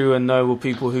 the true and noble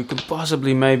people who can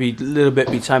possibly maybe a little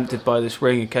bit be tempted by this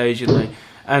ring occasionally.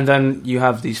 And then you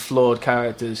have these flawed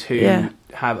characters who Yeah.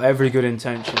 have every good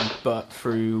intention, but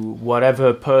through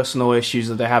whatever personal issues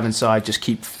that they have inside, just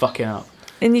keep fucking up.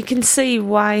 And you can see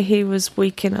why he was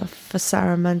weak enough for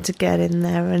Saruman to get in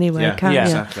there anyway, can't yeah.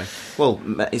 you? Exactly. Well,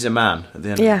 he's a man at the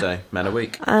end Yeah. of the day. Men are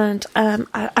weak. And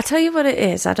I tell you what it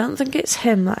is. I don't think it's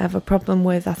him that I have a problem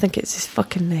with. I think it's his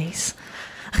fucking niece.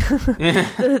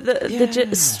 the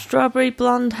strawberry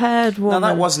blonde-haired No, woman.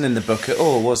 that wasn't in the book at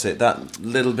all, was it? That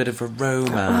little bit of a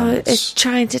romance. It's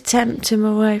trying to tempt him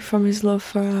away from his love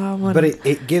for Arwen. But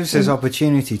it gives us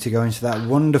opportunity to go into that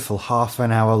wonderful half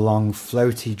an hour long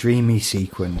floaty dreamy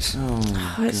sequence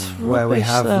Oh, it's where we rubbish,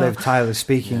 have though. Liv Tyler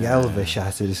speaking Elvish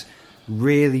at us,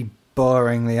 really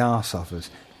boring the arse off us.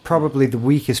 Probably the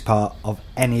weakest part of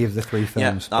any of the three Yeah,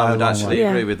 films. by I a would long actually way. Yeah.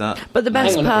 agree with that. But the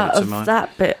best Hang on, part to of mine.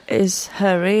 that bit is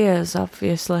her ears,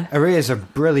 obviously. Her ears are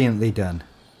brilliantly done.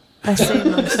 I've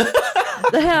seen them.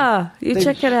 They are. You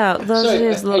check it out. Those Sorry,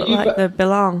 ears look are you like ba- they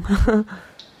belong.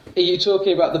 Are you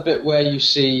talking about the bit where you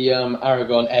see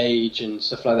Aragorn age and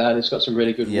stuff like that? And it's got some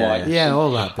really good Yeah, whites. Yeah,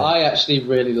 all that bit. I actually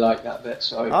really like that bit.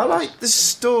 Sorry. I like the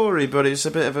story, but it's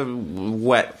a bit of a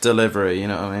wet delivery, you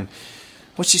know what I mean?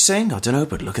 What's she saying? I don't know,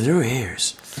 but look at her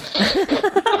ears.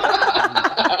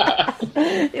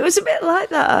 It was a bit like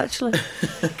that, actually.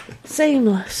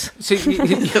 Seamless. See,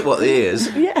 What, the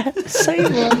ears? Yeah,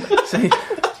 seamless.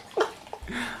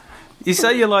 you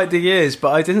say you like the years, but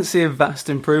I didn't see a vast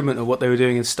improvement of what they were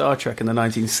doing in Star Trek in the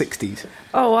 1960s.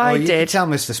 Oh, I Oh, you can did. tell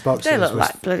Mr. Spock's They ears look were-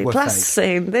 like bloody were fake.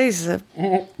 plasticine. These are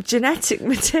genetic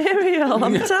material,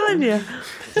 I'm telling you.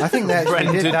 I think they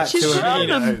actually did that She's to shown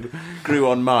a... them. Grew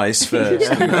on mice first.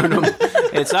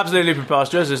 It's absolutely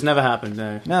preposterous. It's never happened,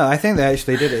 no. No, I think they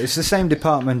actually did it. It's the same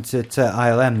department at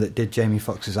ILM that did Jamie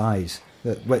Foxx's eyes.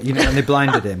 You know, when they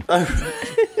blinded him.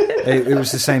 It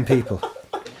was the same people.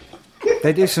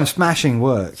 They do some smashing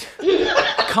work.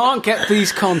 Can't get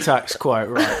these contacts quite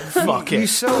right. Fuck You it.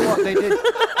 saw what they did.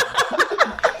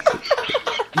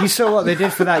 You saw what they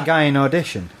did for that guy in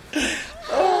Audition.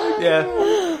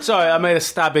 Yeah. Sorry, I made a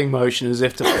stabbing motion as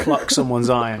if to pluck someone's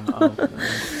eye. I'll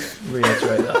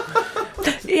reiterate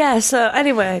that. Yeah, so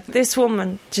anyway, this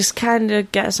woman just kind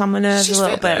of gets on my nerves She's a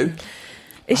little fit, bit.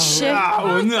 Is she?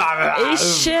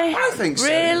 Is she? I think so.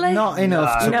 Really? Not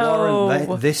enough to No.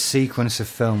 warrant this sequence of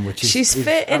film, which is She's is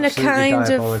fit in a absolutely kind of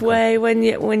diabolical. way when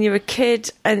you're a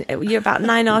kid and you're about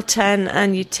 9 or 10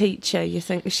 and you teach her, you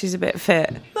think she's a bit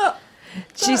fit.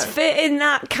 She's fit in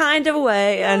that kind of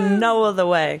way and no other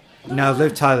way. No,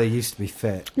 Liv Tyler used to be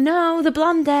fit. No, the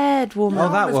blonde-haired woman.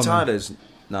 Oh, that Liv woman. Tyler's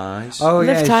nice. Oh, Liv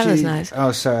yeah, Tyler's nice.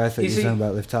 Oh, sorry, I thought you were see- talking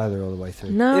about Liv Tyler all the way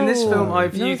through. No. In this film, I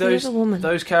view no, the other woman.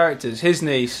 those characters. His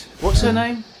niece. What's her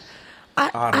name?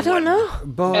 I don't know.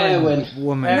 Boy, Erwin.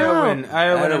 woman. Erwin and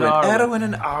Arwen. Erwin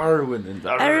and Arwen.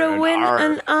 Erwin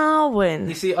and Arwen.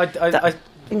 You see,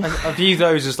 I view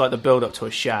those as like the build-up to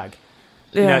a shag.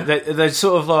 Yeah. You know, they're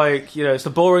sort of like, you know, it's the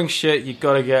boring shit. You've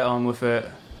got to get on with it,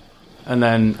 and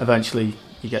then eventually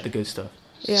you get the good stuff.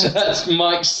 So Yeah. that's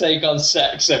Mike's take on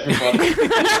sex, everybody.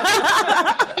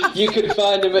 You can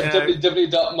find him at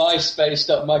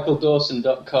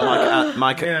www.myspace.michaeldawson.com.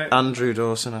 Mike Yeah. Andrew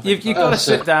Dawson, I think. You've got to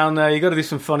so- sit down there. You've got to do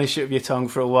some funny shit with your tongue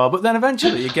for a while, but then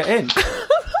eventually you get in.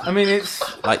 I mean, it's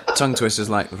Like tongue twisters,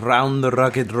 like round the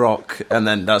rugged rock, and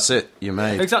then that's it. You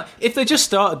made. exactly. If they just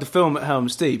started the film at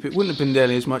Helm's Deep, it wouldn't have been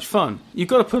nearly as much fun. You've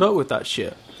got to put up with that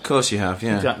shit. Of course you have.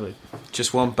 Yeah. Exactly.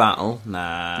 Just one battle.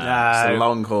 Nah. No. It's a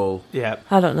long haul. Yeah.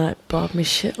 I don't know. It bored me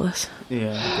shitless.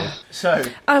 Yeah. Okay. So,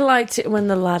 I liked it when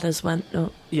the ladders went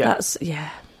up. Yeah. That's,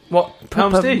 yeah. what? Helm's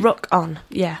Proper Deep? rock on.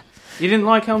 Yeah. You didn't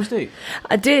like Helm's Deep?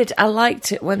 I did. I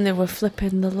liked it when they were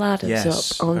flipping the ladders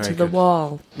Yes, up onto very the good.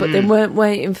 wall. But they weren't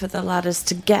waiting for the ladders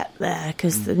to get there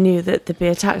because they knew that they'd be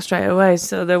attacked straight away.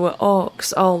 So there were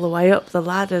orcs all the way up the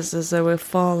ladders as they were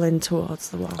falling towards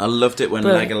the wall. I loved it when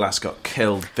Brilliant. Legolas got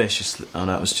killed viciously. Oh,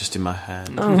 no, it was just in my head.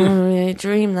 Oh, yeah,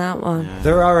 dream that one.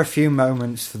 There are a few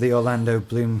moments for the Orlando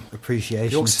Bloom Appreciation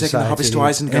You're taking the Society Hobbits to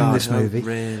Isengard. in this movie. Oh,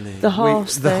 really? The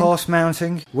horse The thing. horse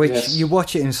mounting, which Yes. you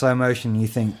watch it in slow motion and you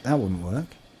think, that wouldn't work.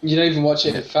 You don't even watch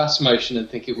it in fast motion and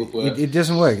think it would work. It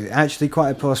doesn't work. It's actually quite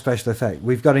a poor special effect.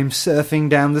 We've got him surfing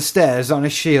down the stairs on a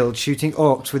shield, shooting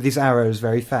orcs with his arrows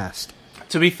very fast.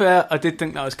 To be fair, I did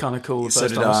think that was kind of cool the So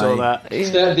first did time I saw I. that.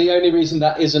 So the only reason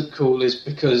that isn't cool is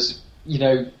because, you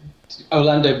know,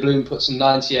 Orlando Bloom puts a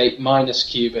 98 minus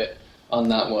cubit on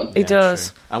that one. He does.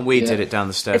 True. And we Yeah. did it down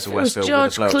the stairs If of it was Westfield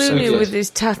George with a bloke. Clooney good. with his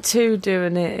tattoo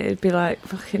doing it, it'd be like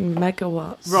fucking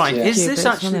megawatts. Right, Yeah. is this Cubits,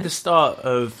 actually wasn't the it? start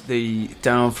of the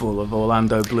downfall of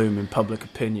Orlando Bloom in public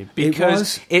opinion? Because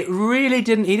was. it really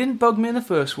didn't. He didn't bug me in the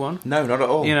first one. No, not at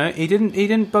all. You know, he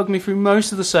didn't bug me through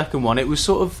most of the second one. It was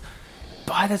sort of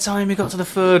by the time he got to the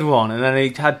third one, and then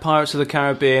he had Pirates of the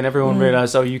Caribbean. Everyone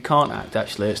realised, oh, you can't act.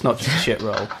 Actually, it's not just a shit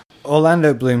role.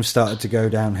 Orlando Bloom started to go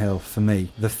downhill for me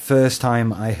the first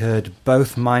time I heard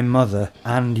both my mother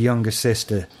and younger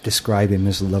sister describe him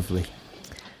as lovely.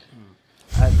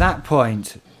 At that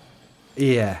point,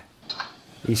 yeah,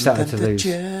 he started to lose.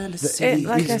 It, like I I was said,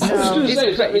 going to he's say,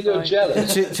 does that pretty mean you're boy.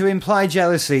 jealous? To imply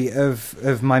jealousy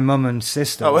of my mum and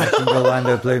sister liking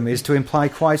Orlando Bloom is to imply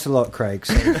quite a lot, Craig,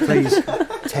 so please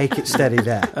take it steady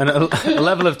there. And a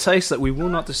level of taste that we will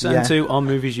not descend Yeah. to on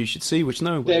movies you should see, which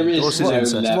no There is endorses no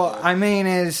incest. level. What I mean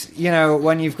is, you know,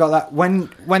 when you've got that,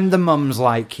 when the mums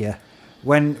like you,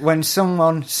 when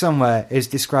someone somewhere is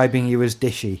describing you as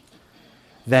dishy,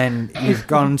 then you've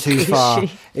gone too far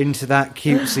into that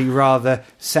cutesy, rather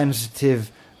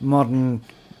sensitive, modern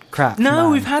crap. No,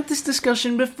 man. we've had this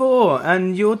discussion before,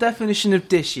 and your definition of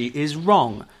dishy is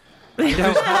wrong.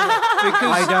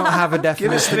 I don't have a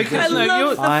definition. I Because no, love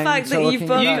you're- the I'm fact that you've talking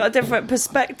both about- got different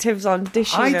perspectives on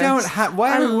dishiness. I don't have.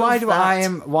 Why love do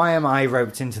that. why am I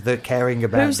roped into the caring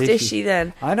about Who's dishy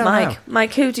then? I don't Mike. know.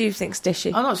 Mike, who do you think's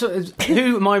dishy? I'm not sure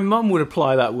who my mum would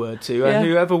apply that word to, and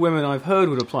Yeah. whoever women I've heard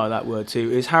would apply that word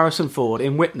to is Harrison Ford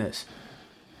in Witness.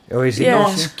 Or is he Yeah.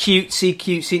 Not dishy?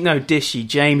 cutesy, no, dishy.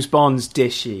 James Bond's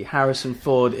dishy. Harrison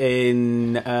Ford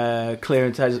in Clear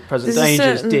and Present There's a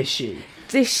Danger's certain dishy.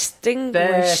 They're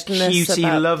Distinguishedness cutie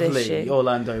about lovely, dishy.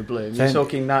 Orlando Bloom. You're Then-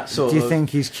 talking that sort Do you of... think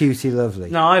he's cutie lovely?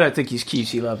 No, I don't think he's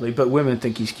cutie lovely, but women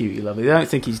think he's cutie lovely. They don't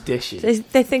think he's dishy.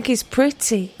 They think he's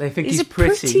pretty. They think he's he's a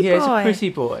pretty Yeah, he's a boy. pretty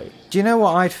boy. Do you know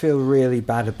what I'd feel really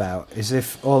bad about is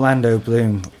if Orlando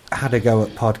Bloom had a go at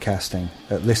podcasting,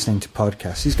 at listening to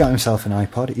podcasts. He's got himself an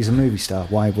iPod. He's a movie star.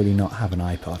 Why would he not have an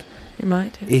iPod? You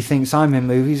might do. He thinks I'm in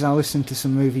movies. I'll listen to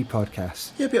some movie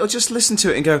podcasts. Yeah, but I'll just listen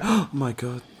to it and go, oh my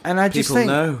god, And I just people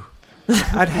think know.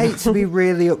 I'd hate to be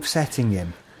really upsetting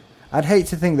him. I'd hate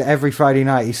to think that every Friday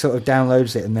night he sort of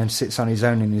downloads it and then sits on his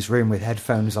own in his room with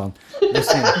headphones on,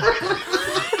 listening.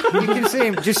 You can see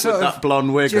him just sort That of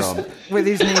blonde wig just on. with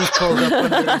his knees pulled up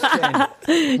under his chin,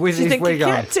 with Do you his think he wig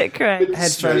on, kept it, Craig?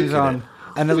 headphones Stroking on,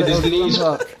 and a With his little knees-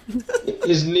 look.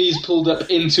 His knees pulled up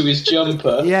into his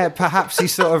jumper. Yeah, perhaps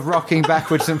he's sort of rocking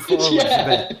backwards and forwards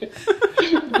a bit.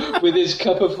 With his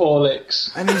cup of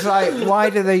Horlicks. And he's like, why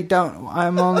do they don't...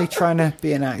 I'm only trying to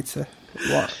be an actor.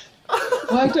 What?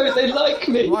 Why don't they like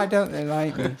me? Why don't they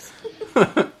like me?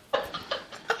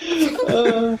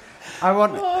 I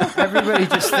want everybody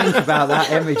just think about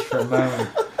that image for a moment.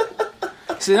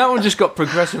 See, that one just got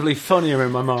progressively funnier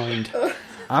in my mind.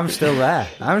 I'm still there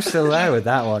with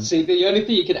that one. See, the only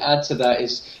thing you can add to that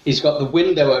is he's got the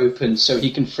window open so he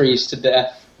can freeze to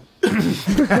death.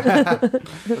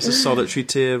 As a solitary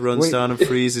tear runs down and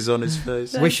freezes on his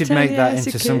face. We should make that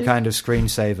into some kind of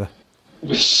screensaver.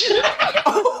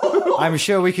 I'm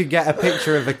sure we could get a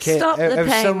picture of a kid, of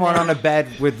someone on a bed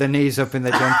with the knees up in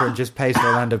the jumper and just paste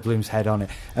Orlando Bloom's head on it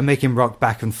and make him rock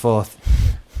back and forth.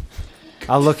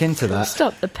 I'll look into that.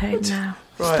 Stop the pain now.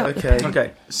 Right,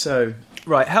 Okay, so...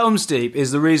 Right, Helm's Deep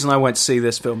is the reason I went to see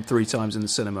this film 3 times in the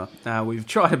cinema. Now, we've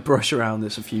tried to brush around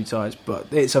this a few times, but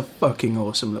it's a fucking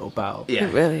awesome little battle. Yeah.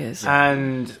 It really is.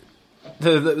 And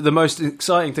the most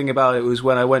exciting thing about it was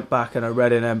when I went back and I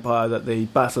read in Empire that the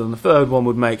battle in the third one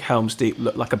would make Helm's Deep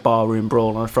look like a barroom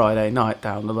brawl on a Friday night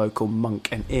down the local Monk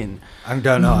and Inn. I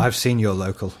don't know, I've seen your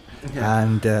local. Yeah.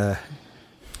 And...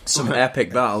 some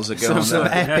epic battles are going on. Some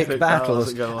epic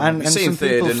battles. And some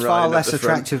people far less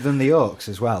attractive than the Orcs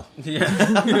as well. Yeah.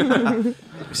 We've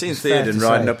seen Theoden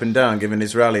riding up and down giving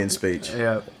his rallying speech.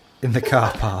 Yeah. In the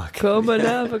car park. Come and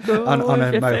have a go. on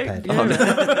a moped.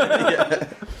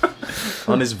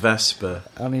 On his Vespa.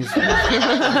 On his... in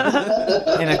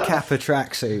a Kappa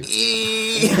tracksuit.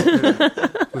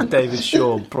 With David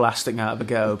Shaw blasting out of a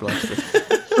ghetto blaster.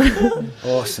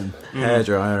 Awesome.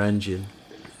 Hairdryer engine.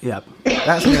 Yep.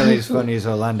 That's nearly as funny as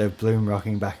Orlando Bloom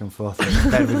rocking back and forth in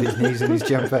bed with his knees in his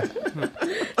jumper.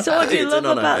 So what do you love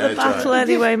about the battle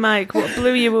anyway, Mike? What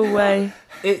blew you away?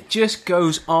 It just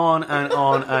goes on and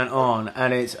on and on,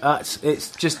 and it's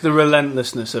just the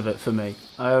relentlessness of it for me.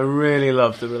 I really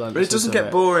love the relentlessness. But it doesn't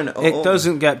get boring at all. It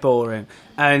doesn't get boring,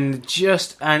 and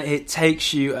it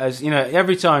takes you, as you know,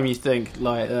 every time you think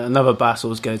like another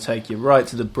battle is going to take you right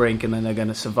to the brink, and then they're going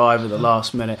to survive at the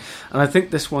last minute. And I think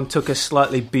this one took us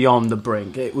slightly beyond the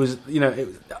brink. It was,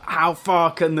 how far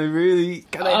can they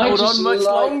hold on much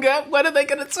longer? When are they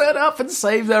going to turn up and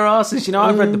save their asses?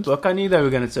 I've read the book. I knew they were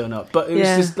going to turn up, but it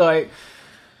was just like,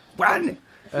 when?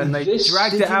 And they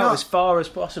dragged it out as far as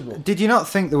possible. Did you not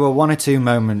think there were 1 or 2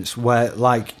 moments where,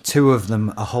 like, 2 of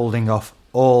them are holding off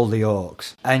all the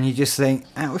Orcs, and you just think,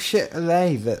 how shit are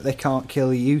they that they can't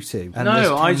kill you two? And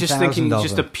no, I just thinking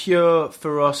just the pure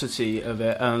ferocity of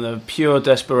it and the pure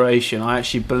desperation. I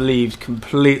actually believed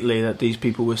completely that these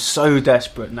people were so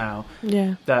desperate now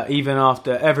that even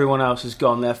after everyone else has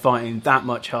gone, they're fighting that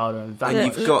much harder. And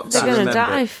you've got they're going to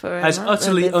die for it. As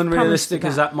utterly unrealistic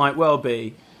as that might well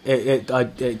be, it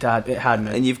had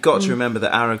me. And you've got to remember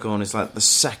that Aragorn is like the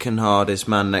second hardest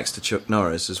man next to Chuck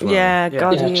Norris as well. Yeah,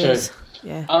 God, he is.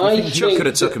 Yeah. Chuck could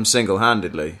have took him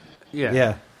single-handedly.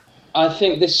 Yeah. I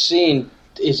think this scene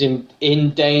is in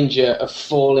danger of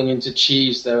falling into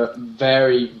cheese. There are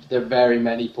very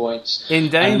many points. In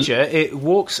danger, it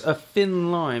walks a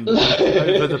thin line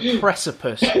over the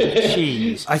precipice of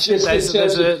cheese.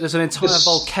 There's an entire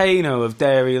volcano of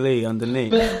Dairy Lee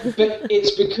underneath. But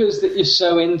it's because that you're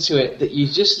so into it that you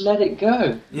just let it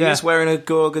go. Yeah. He's wearing a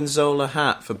Gorgonzola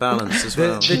hat for balance as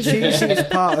well. The cheesiest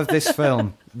part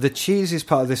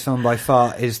of this film, by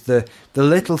far, is the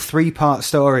little 3-part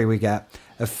story we get.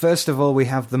 First of all, we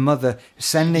have the mother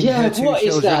sending her 2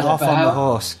 children off on the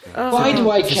horse. Why do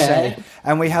I care?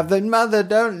 And we have the mother,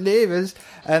 don't leave us.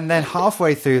 And then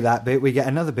halfway through that bit, we get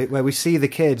another bit where we see the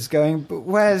kids going, but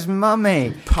where's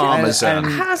mummy? Parmesan.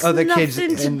 And has other nothing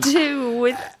kids, to do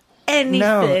with anything.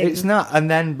 No, it's not. And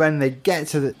then when they get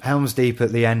to the Helm's Deep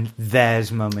at the end,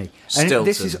 there's mummy. And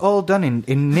this is all done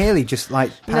in nearly just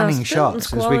like panning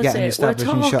shots as we get an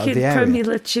establishing shot of the area.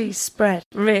 Premier cheese spread,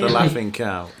 really. The Laughing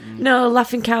Cow. No,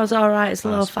 Laughing Cow's all right. It's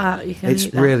low fat. You can eat that.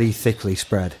 It's really thickly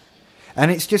spread. And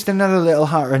it's just another little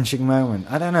heart-wrenching moment.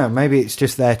 I don't know. Maybe it's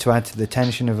just there to add to the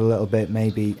tension of a little bit.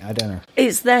 Maybe, I don't know.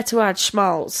 It's there to add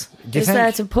schmaltz. It's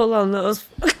there to pull on those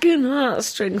fucking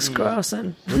heartstrings,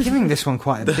 Crossan. We're giving this one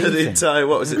quite a beating.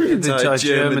 The entire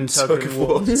German tug of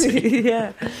war.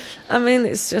 Yeah. I mean,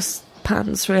 it's just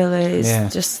pants, really.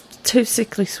 It's just too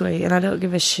sickly sweet, and I don't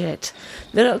give a shit.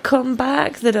 They don't come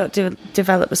back. They don't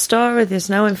develop a story. There's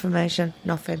no information.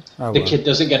 Nothing. Oh, the kid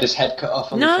doesn't get his head cut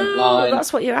off on the front line. No,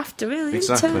 that's what you're after, really.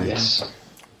 Exactly. Isn't it? Yes.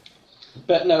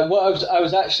 But no, what I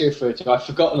was actually referring to, I've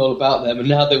forgotten all about them, and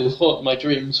now they will haunt my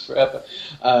dreams forever.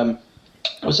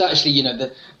 Was actually,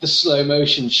 the slow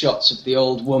motion shots of the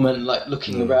old woman, like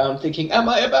looking around, thinking, "Am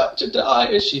I about to die?"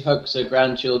 as she hugs her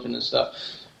grandchildren and stuff.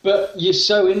 But you're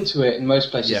so into it in most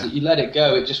places that you let it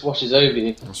go, it just washes over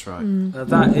you. That's right. Now,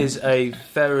 that is a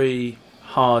very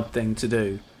hard thing to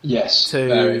do. Yes.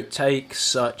 To take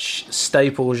such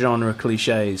staple genre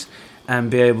cliches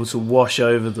and be able to wash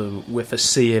over them with a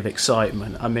sea of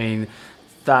excitement. I mean,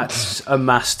 that's a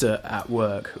master at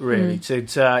work, really.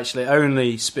 To actually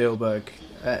only Spielberg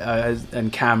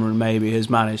and Cameron maybe has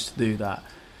managed to do that.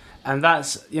 And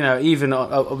that's, even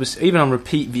on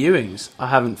repeat viewings, I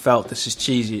haven't felt this is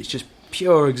cheesy. It's just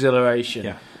pure exhilaration.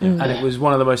 Yeah. And it was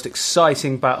one of the most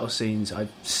exciting battle scenes I've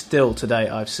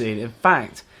seen. In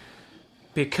fact,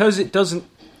 because it doesn't...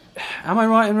 Am I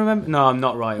right in remembering? No, I'm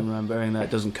not right in remembering that it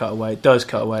doesn't cut away. It does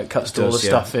cut away. It cuts to all the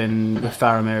stuff in with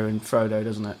Faramir and Frodo,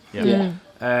 doesn't it? Yeah.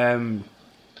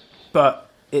 But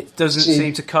it doesn't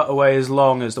seem to cut away as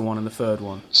long as the one in the third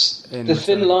one. The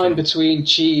thin line between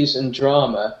cheese and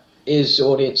drama is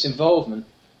audience involvement.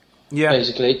 Yeah.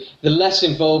 Basically, the less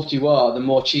involved you are, the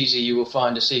more cheesy you will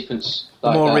find a sequence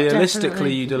like the more that. realistically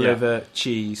Definitely. you deliver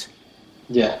cheese,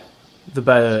 Yeah. the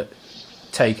better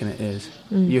taken it is.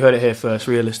 You heard it here first.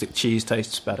 Realistic cheese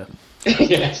tastes better.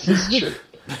 Yes, it's true.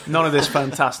 None of this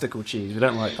fantastical cheese. We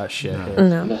don't like that shit here.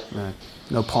 No.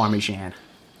 No Parmesan.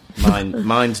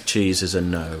 Mind cheese is a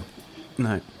no.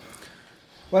 No.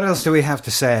 What else do we have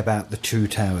to say about the Two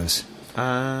Towers?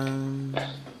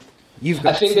 You've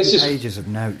got I think 2 this is- pages of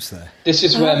notes there. This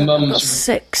is where Got mums.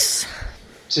 6.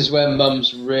 This is where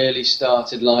mums really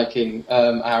started liking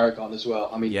Aragon as well.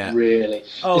 I mean, Yeah. really.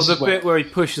 Oh, This the is bit where he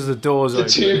pushes the doors the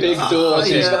open. 2 big doors.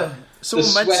 He's got Someone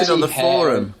the mentioned on the sweaty hair.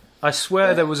 forum. I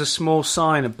swear there was a small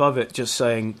sign above it just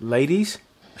saying "ladies"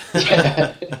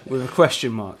 with a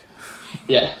question mark,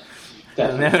 Yeah.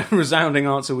 and Definitely. the resounding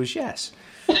answer was yes.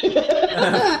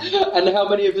 And how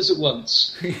many of us at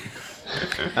once?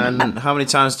 And how many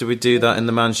times did we do that in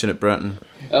the mansion at Breton?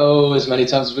 Oh, as many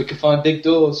times as we could find big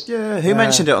doors. Yeah, who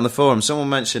mentioned it on the forum? Someone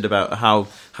mentioned about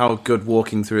how good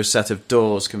walking through a set of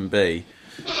doors can be.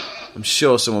 I'm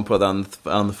sure someone put that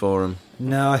on the forum.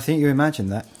 No, I think you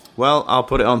imagined that. Well, I'll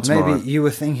put it on tomorrow. Maybe you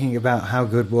were thinking about how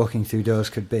good walking through doors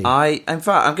could be. In fact,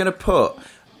 I'm going to put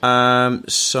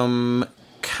some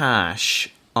cash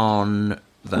on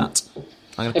that.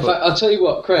 I'm going to In put. fact, I'll tell you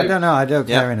what, I Craig. don't know, I don't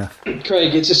Yeah. care enough.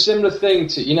 Craig, it's a similar thing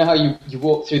to, you know how you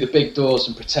walk through the big doors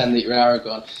and pretend that you're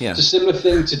Aragorn? Yeah. It's a similar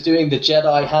thing to doing the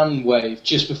Jedi hand wave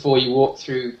just before you walk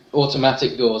through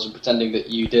automatic doors and pretending that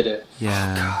you did it.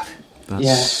 Yeah,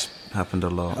 that's happened a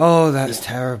lot. Oh, that's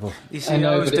terrible. You see, I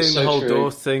know, was but it's doing the so whole true.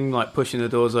 door thing, like pushing the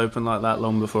doors open like that,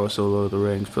 long before I saw Lord of the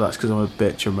Rings. But that's because I'm a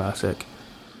bit dramatic.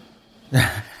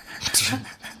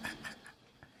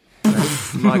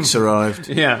 Mike's arrived.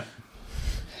 Yeah.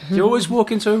 Do you always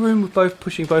walk into a room with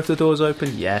pushing both the doors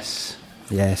open? Yes.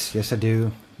 Yes, I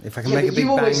do. If I can Yeah, make a but big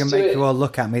you always bang and do make it- you all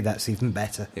look at me, that's even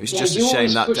better. It was Yeah, just a you shame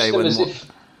always that push day them when as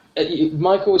if-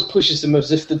 Mike always pushes them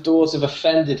as if the doors have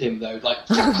offended him, though. Like,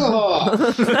 fuck off!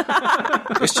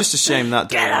 it's just a shame that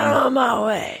day Get out of my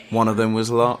way. one of them was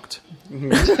locked.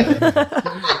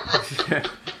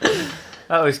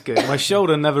 That was good. My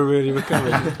shoulder never really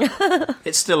recovered.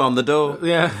 It's still on the door.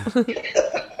 Yeah.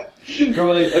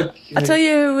 Right, okay. I tell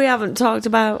you who we haven't talked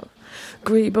about.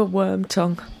 Greba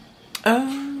Wormtongue.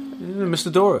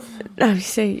 Mr. Dorff. No, you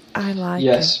see, I like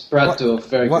Yes, Brad Dourif,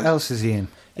 very What good. else is he in?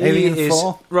 He Alien is-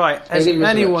 4? Right. Has Alien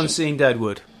anyone Resurrection. seen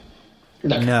Deadwood?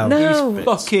 No. No. He's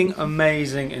fucking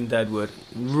amazing in Deadwood.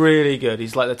 Really good.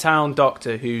 He's like the town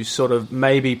doctor who's sort of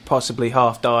maybe possibly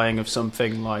half dying of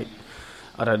something, like,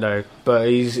 I don't know, but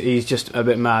he's just a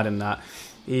bit mad in that.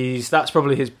 That's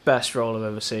probably his best role I've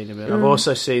ever seen him in. I've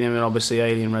also seen him in obviously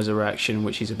Alien Resurrection,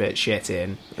 which he's a bit shit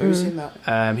in. Who's in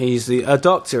that? He's a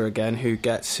doctor again who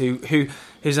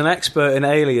who's an expert in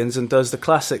aliens and does the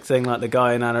classic thing like the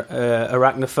guy in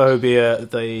Arachnophobia,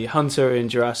 the hunter in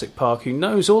Jurassic Park, who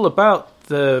knows all about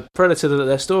the predator that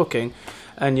they're stalking,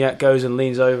 and yet goes and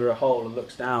leans over a hole and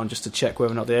looks down just to check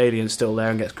whether or not the alien's still there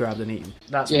and gets grabbed and eaten.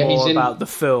 That's Yeah, more he's in- about the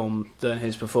film than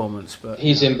his performance. But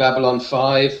He's in Babylon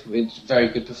 5 with very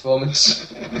good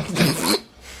performance.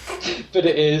 But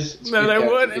it is. It's no, good they character.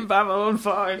 weren't in Babylon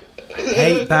 5.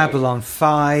 Hate Babylon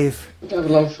 5.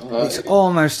 Babylon 5. It's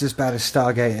almost as bad as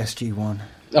Stargate SG-1.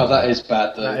 Oh, that is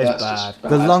bad, though. That is That's bad. just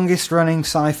bad. The longest running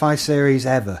sci-fi series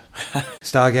ever.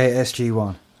 Stargate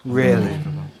SG-1. Really.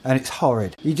 And it's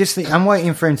horrid. You just think, I'm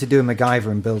waiting for him to do a MacGyver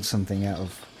and build something out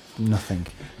of nothing.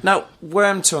 Now,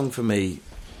 Wormtongue for me,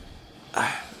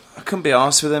 I couldn't be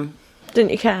arsed with him.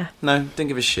 Didn't you care? No, didn't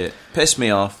give a shit. Pissed me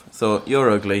off. Thought, you're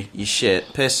ugly, you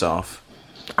shit, piss off.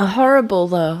 Horrible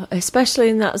though, especially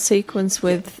in that sequence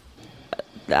with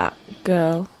that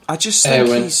girl. I just think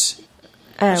Erwin.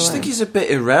 I just think he's a bit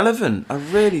irrelevant. I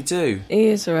really do. He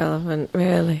is irrelevant,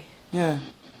 really. Yeah.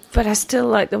 But I still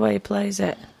like the way he plays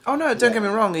it. Oh no, don't get me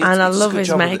wrong. He, And I he does a love good his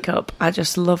job of it. makeup. I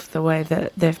just love the way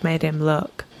that they've made him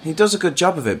look. He does a good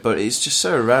job of it, but it's just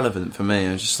so irrelevant for me.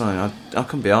 I was just like, I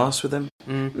couldn't be arsed with him.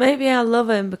 Maybe I love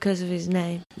him because of his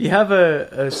name. You have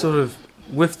a sort of,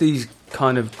 with these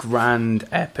kind of grand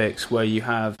epics where you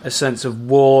have a sense of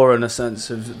war and a sense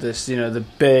of this, the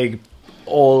big,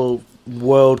 all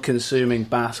world-consuming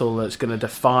battle that's going to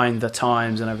define the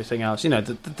times and everything else.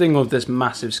 The thing of this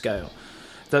massive scale.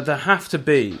 That there have to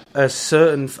be a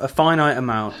finite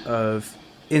amount of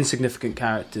insignificant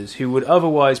characters who would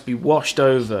otherwise be washed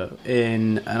over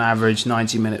in an average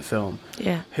 90-minute film,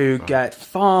 who get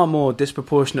far more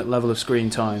disproportionate level of screen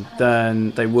time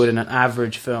than they would in an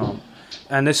average film.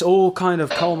 And this all kind of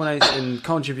culminates and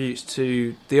contributes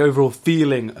to the overall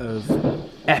feeling of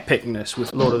epicness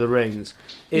with Lord of the Rings,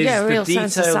 is the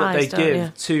detail that they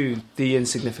give to the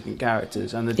insignificant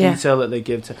characters and the detail that they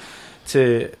give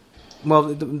to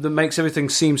that makes everything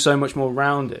seem so much more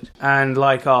rounded. And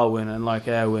like Arwen and like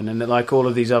Erwin and like all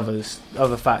of these other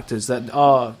factors that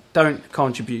don't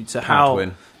contribute to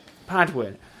Padwin.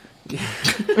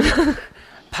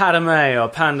 Padme or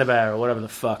Panda Bear or whatever the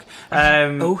fuck.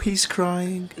 He's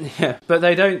crying. Yeah, but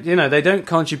they don't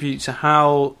contribute to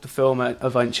how the film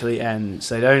eventually ends.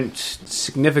 They don't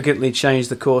significantly change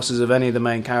the courses of any of the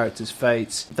main characters'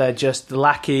 fates. They're just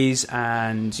lackeys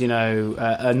and,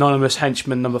 anonymous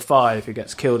henchman number 5 who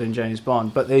gets killed in James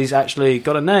Bond. But he's actually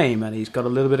got a name and he's got a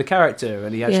little bit of character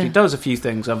and he actually does a few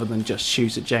things other than just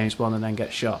shoot at James Bond and then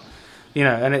get shot.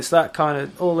 And it's that kind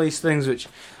of, all these things which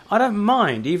I don't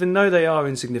mind, even though they are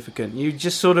insignificant. You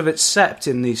just sort of accept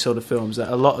in these sort of films that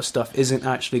a lot of stuff isn't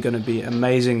actually going to be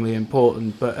amazingly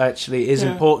important, but actually is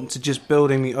important to just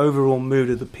building the overall mood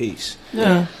of the piece.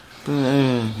 Yeah.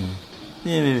 Yak,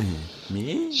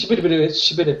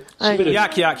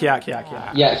 yak, yak, yak,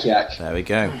 yak. Yak, yak. There we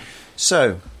go.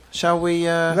 So, shall we...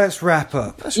 Let's wrap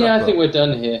up. I think we're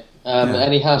done here.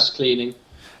 Any house cleaning?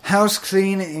 House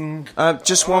cleaning.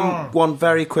 Just one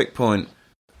very quick point.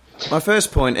 My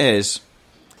first point is,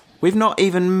 we've not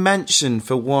even mentioned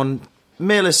for 1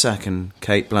 millisecond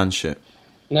Cate Blanchett.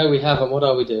 No, we haven't. What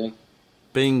are we doing?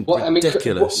 Being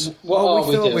ridiculous. What are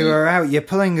we thought doing? We were out. You're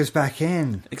pulling us back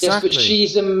in. Exactly. Yes, but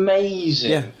she's amazing.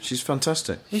 Yeah, she's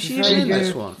fantastic. Is she in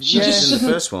this one? She's in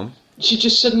the first one. She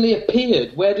just suddenly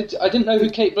appeared. I didn't know who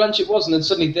Cate Blanchett was, and then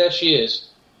suddenly there she is.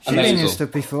 She's been in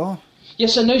stuff before.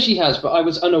 Yes, I know she has, but I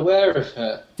was unaware of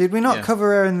her. Did we not cover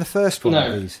her in the first one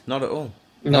of these? Not at all.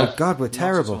 No. Oh, God, we're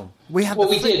terrible. We had the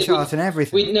flip chart and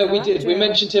everything. We did. We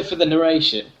mentioned her for the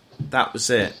narration. That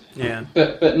was it. Yeah.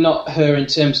 But not her in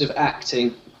terms of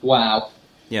acting. Wow.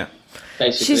 Yeah.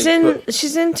 Basically.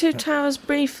 She's in Two Towers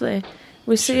briefly.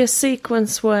 We see a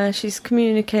sequence where she's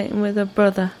communicating with her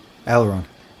brother. Elrond.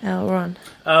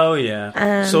 Oh, yeah.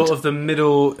 And sort of the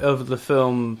middle of the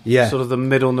film, sort of the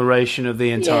middle narration of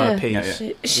the entire piece.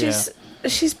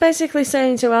 She's basically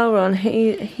saying to Elrond,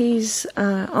 he's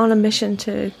on a mission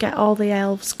to get all the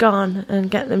elves gone and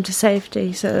get them to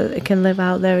safety so that they can live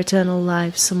out their eternal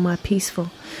lives somewhere peaceful.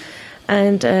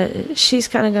 And she's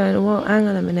kind of going, well, hang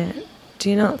on a minute. Do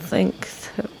you not think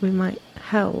that we might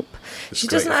help? She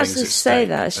doesn't actually say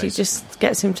that. She just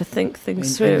gets him to think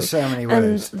things through. In so many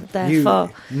words. And therefore...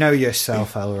 Know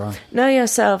yourself, Elrond. Know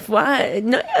yourself. Why?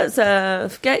 Know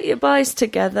yourself. Get your boys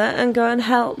together and go and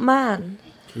help man.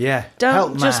 Yeah,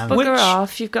 don't just bugger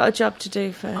off. You've got a job to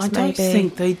do first. I don't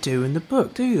think they do in the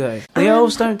book, do they? The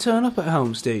elves don't turn up at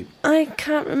Helm's Deep. I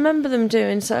can't remember them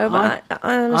doing so, but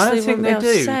I honestly wouldn't be able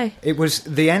to say. It was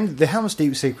the end. The Helm's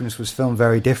Deep sequence was filmed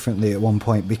very differently at one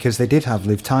point because they did have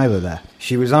Liv Tyler there.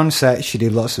 She was on set. She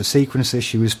did lots of sequences.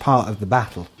 She was part of the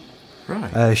battle.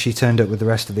 Right. She turned up with the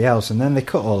rest of the elves, and then they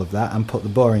cut all of that and put the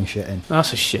boring shit in.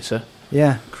 That's a shitter.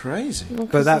 Yeah, crazy. Well,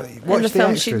 but that in the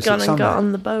film she'd gone and got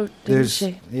on the boat, didn't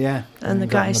she? Yeah, and the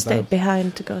guy stayed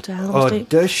behind to go to Helm's Deep. Or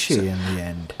does she in the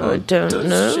end? I don't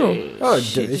know.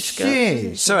 Does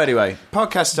she? So anyway,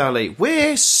 Podcast Alley.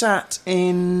 We're sat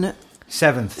in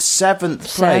seventh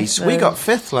place. We got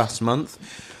 5th last month.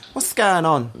 What's going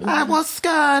on? What's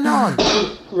going on?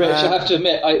 Rich, I have to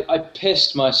admit, I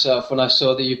pissed myself when I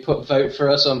saw that you put Vote for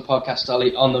Us on Podcast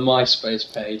Alley on the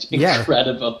MySpace page.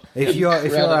 Incredible. Yeah. If you're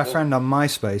our friend on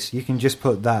MySpace, you can just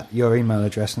put your email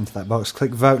address into that box,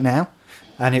 click Vote Now,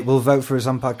 and it will vote for us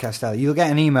on Podcast Alley. You'll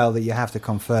get an email that you have to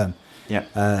confirm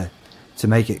to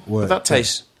make it work. That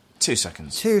takes 2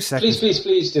 seconds. 2 seconds.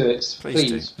 Please do it.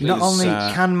 Please. Not only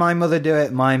can my mother do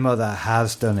it, my mother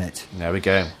has done it. There we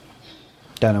go.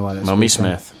 Don't know why that's Mummy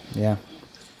Smith. Yeah,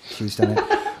 she's done it.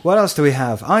 What else do we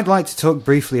have? I'd like to talk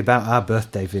briefly about our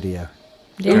birthday video.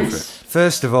 Yes.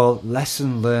 First of all,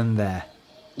 lesson learned there.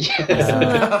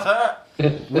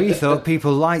 We thought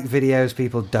people like videos,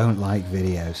 people don't like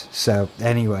videos. So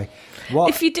anyway,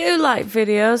 if you do like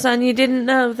videos and you didn't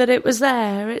know that it was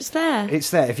there, it's there. It's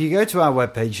there. If you go to our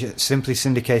webpage at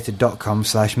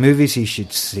simplysyndicated.com/movies you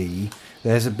should see,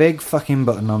 there's a big fucking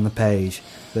button on the page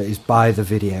that is buy the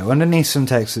video. Underneath some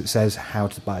text that says how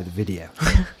to buy the video.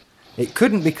 It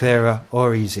couldn't be clearer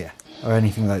or easier or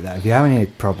anything like that. If you have any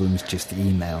problems, just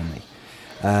email me.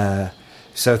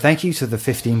 So thank you to the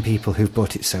 15 people who've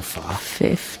bought it so far.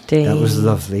 15. That was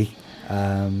lovely.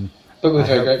 But we're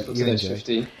very grateful to those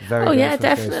 15. Very yeah,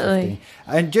 definitely.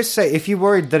 And just say, if you're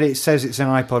worried that it says it's an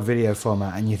iPod video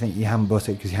format and you think you haven't bought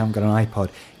it because you haven't got an iPod,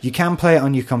 you can play it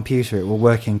on your computer. It will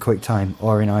work in QuickTime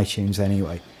or in iTunes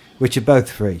anyway, which are both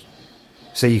free.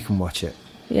 So you can watch it.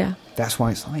 Yeah. That's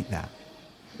why it's like that.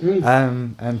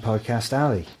 And Podcast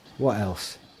Alley. What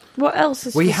else? What else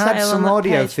is We for had sale some on that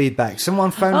audio page? feedback. Someone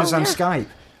phoned us on Skype.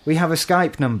 We have a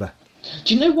Skype number.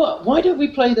 Do you know what? Why don't we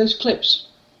play those clips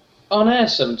on air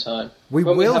sometime? We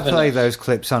will play those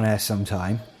clips on air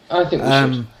sometime. I think we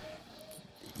should.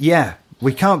 Yeah,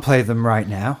 we can't play them right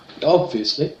now.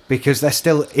 Obviously. Because they're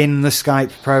still in the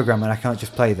Skype program and I can't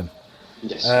just play them.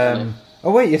 Yes.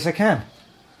 Oh, wait, yes, I can.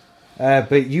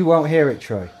 But you won't hear it,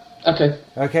 Troy. Okay.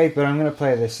 Okay, but I'm going to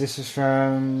play this. This is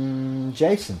from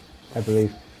Jason, I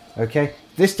believe. Okay,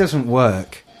 this doesn't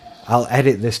work. I'll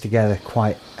edit this together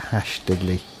quite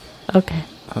hashedly. Okay.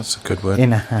 That's a good word.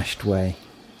 In a hashed way,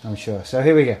 I'm sure. So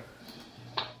here we go.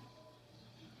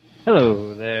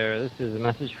 Hello there, this is a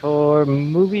message for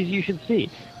movies you should see.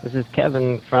 This is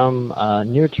Kevin from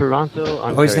near Toronto,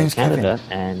 Ontario, Canada,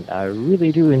 and I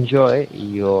really do enjoy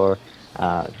your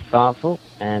thoughtful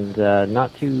and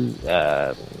not too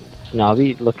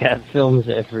snobby look at films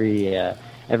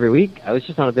every week. I was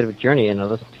just on a bit of a journey and I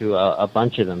listened to a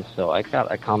bunch of them, so I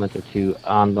got a comment or two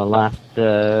on the last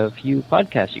few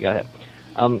podcasts you got.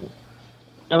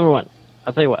 Number one,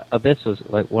 I'll tell you what, Abyss was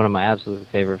like one of my absolute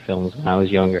favorite films when I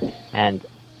was younger, and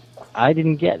I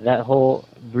didn't get that whole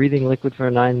breathing liquid for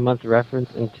a 9-month reference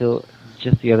until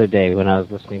just the other day when I was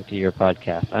listening to your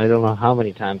podcast. I don't know how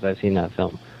many times I've seen that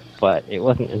film, but it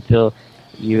wasn't until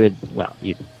you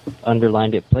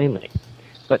underlined it plainly.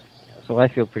 But so I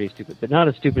feel pretty stupid, but not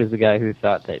as stupid as the guy who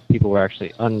thought that people were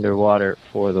actually underwater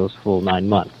for those full 9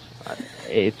 months.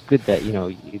 It's good that,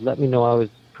 you let me know I was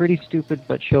pretty stupid,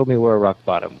 but showed me where rock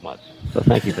bottom was. So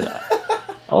thank you for that.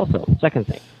 Also, second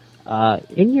thing,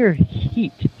 in your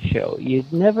Heat show, you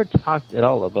never talked at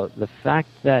all about the fact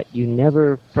that you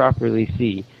never properly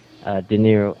see De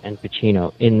Niro and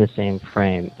Pacino in the same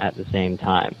frame at the same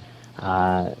time,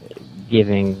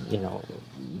 giving,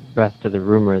 breath to the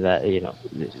rumor that, it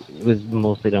was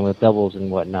mostly done with doubles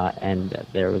and whatnot, and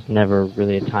that there was never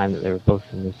really a time that they were both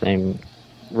in the same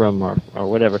room or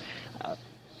whatever.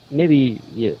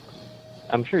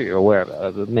 I'm sure you're aware of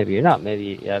it, but maybe you're not.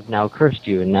 Maybe I've now cursed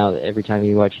you, and now that every time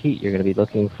you watch Heat, you're going to be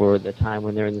looking for the time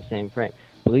when they're in the same frame.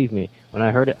 Believe me, when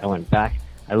I heard it, I went back,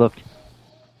 I looked,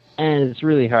 and it's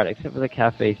really hard, except for the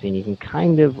cafe scene. You can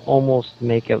kind of almost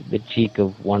make out the cheek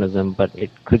of one of them, but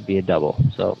it could be a double.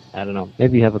 So, I don't know.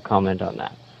 Maybe you have a comment on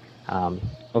that.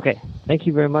 Okay, thank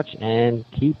you very much, and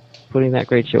keep putting that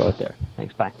great show out there.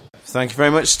 Thanks, bye. Thank you very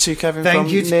much to Kevin from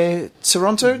near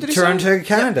Toronto, did he say? Toronto,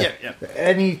 Canada. Yeah.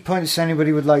 Any points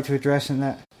anybody would like to address in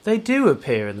that? They do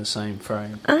appear in the same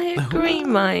frame. I agree,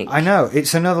 Mike. I know,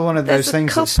 it's another one of those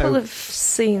things There's a couple of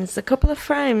scenes, a couple of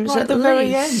frames Right at the very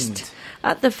least. end.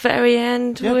 At the very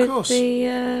end with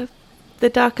the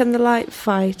dark and the light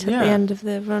fight at the end of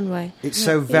the runway. It's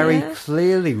so very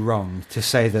clearly wrong to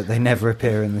say that they never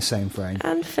appear in the same frame.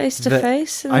 And face to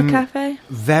face in the cafe.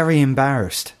 Very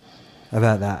embarrassed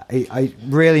about that. It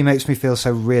really makes me feel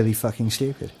so really fucking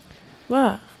stupid.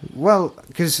 What? Well,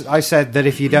 because I said that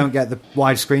if you don't get the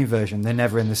widescreen version, they're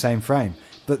never in the same frame.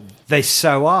 But they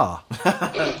so are.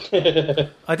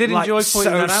 I did enjoy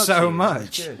pointing that out so to you.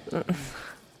 much.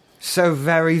 So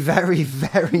very, very,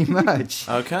 very much.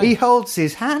 Okay. He holds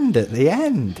his hand at the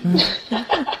end.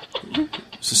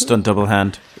 It's a stunt double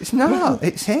hand. It's not.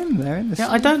 It's him. They're in the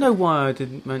Yeah, I don't know why I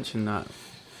didn't mention that.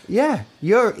 Yeah,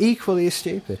 you're equally as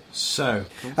stupid. So,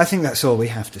 I think that's all we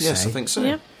have to say. yes, I think so.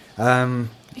 Yeah.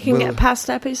 You can get past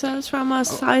episodes from our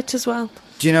site as well.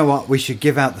 Do you know what? We should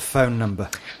give out the phone number.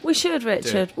 We should,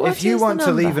 Richard. If you want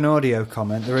to leave an audio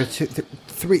comment, there are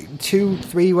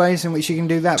three ways in which you can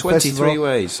do that. 23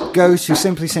 ways. Go to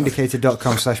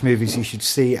simplysyndicated.com/movies you should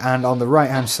see, and on the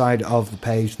right-hand side of the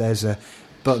page, there's a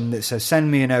button that says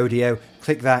send me an audio.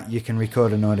 Click that, you can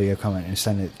record an audio comment and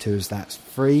send it to us. That's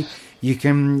free. You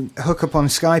can hook up on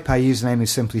Skype. Our username is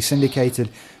Simply Syndicated.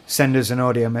 Send us an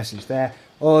audio message there.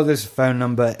 Or there's a phone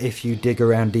number if you dig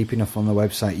around deep enough on the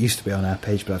website. It used to be on our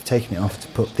page, but I've taken it off to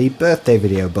put the birthday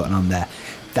video button on there.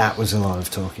 That was a lot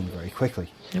of talking very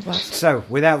quickly. It was. So,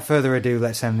 without further ado,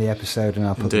 let's end the episode and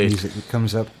I'll put the music that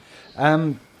comes up.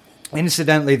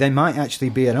 Incidentally, there might actually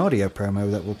be an audio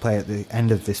promo that we'll play at the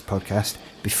end of this podcast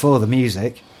before the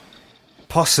music,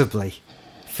 possibly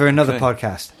for another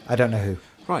podcast. I don't know who.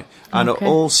 Right, and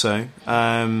also,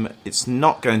 it's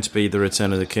not going to be The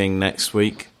Return of the King next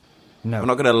week. No. I'm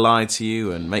not going to lie to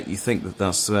you and make you think that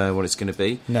that's what it's going to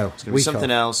be. No, it's going to be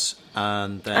something else,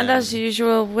 and then... And as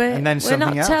usual, we're not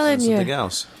telling you. Something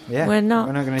else. Yeah, we're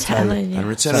not going to tell you. And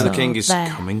Return of the King is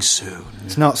coming soon.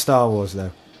 It's not Star Wars,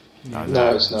 though. No, it's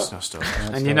not. It's not Star Wars.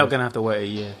 And you're not going to have to wait a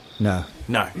year. No.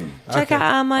 Check out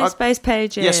our MySpace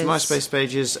pages. Yes, MySpace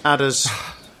pages. Add us.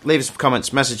 Leave us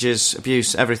comments, messages,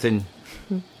 abuse, everything.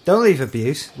 Don't leave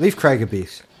abuse. Leave Craig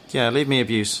abuse. Yeah, leave me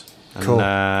abuse. And cool.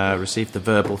 Receive the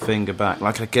verbal finger back,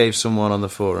 like I gave someone on the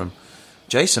forum.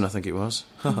 Jason, I think it was.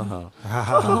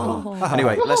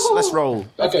 Anyway, let's roll.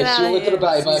 Okay, see you later.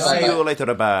 Bye. See you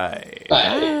later. Bye.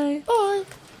 Bye.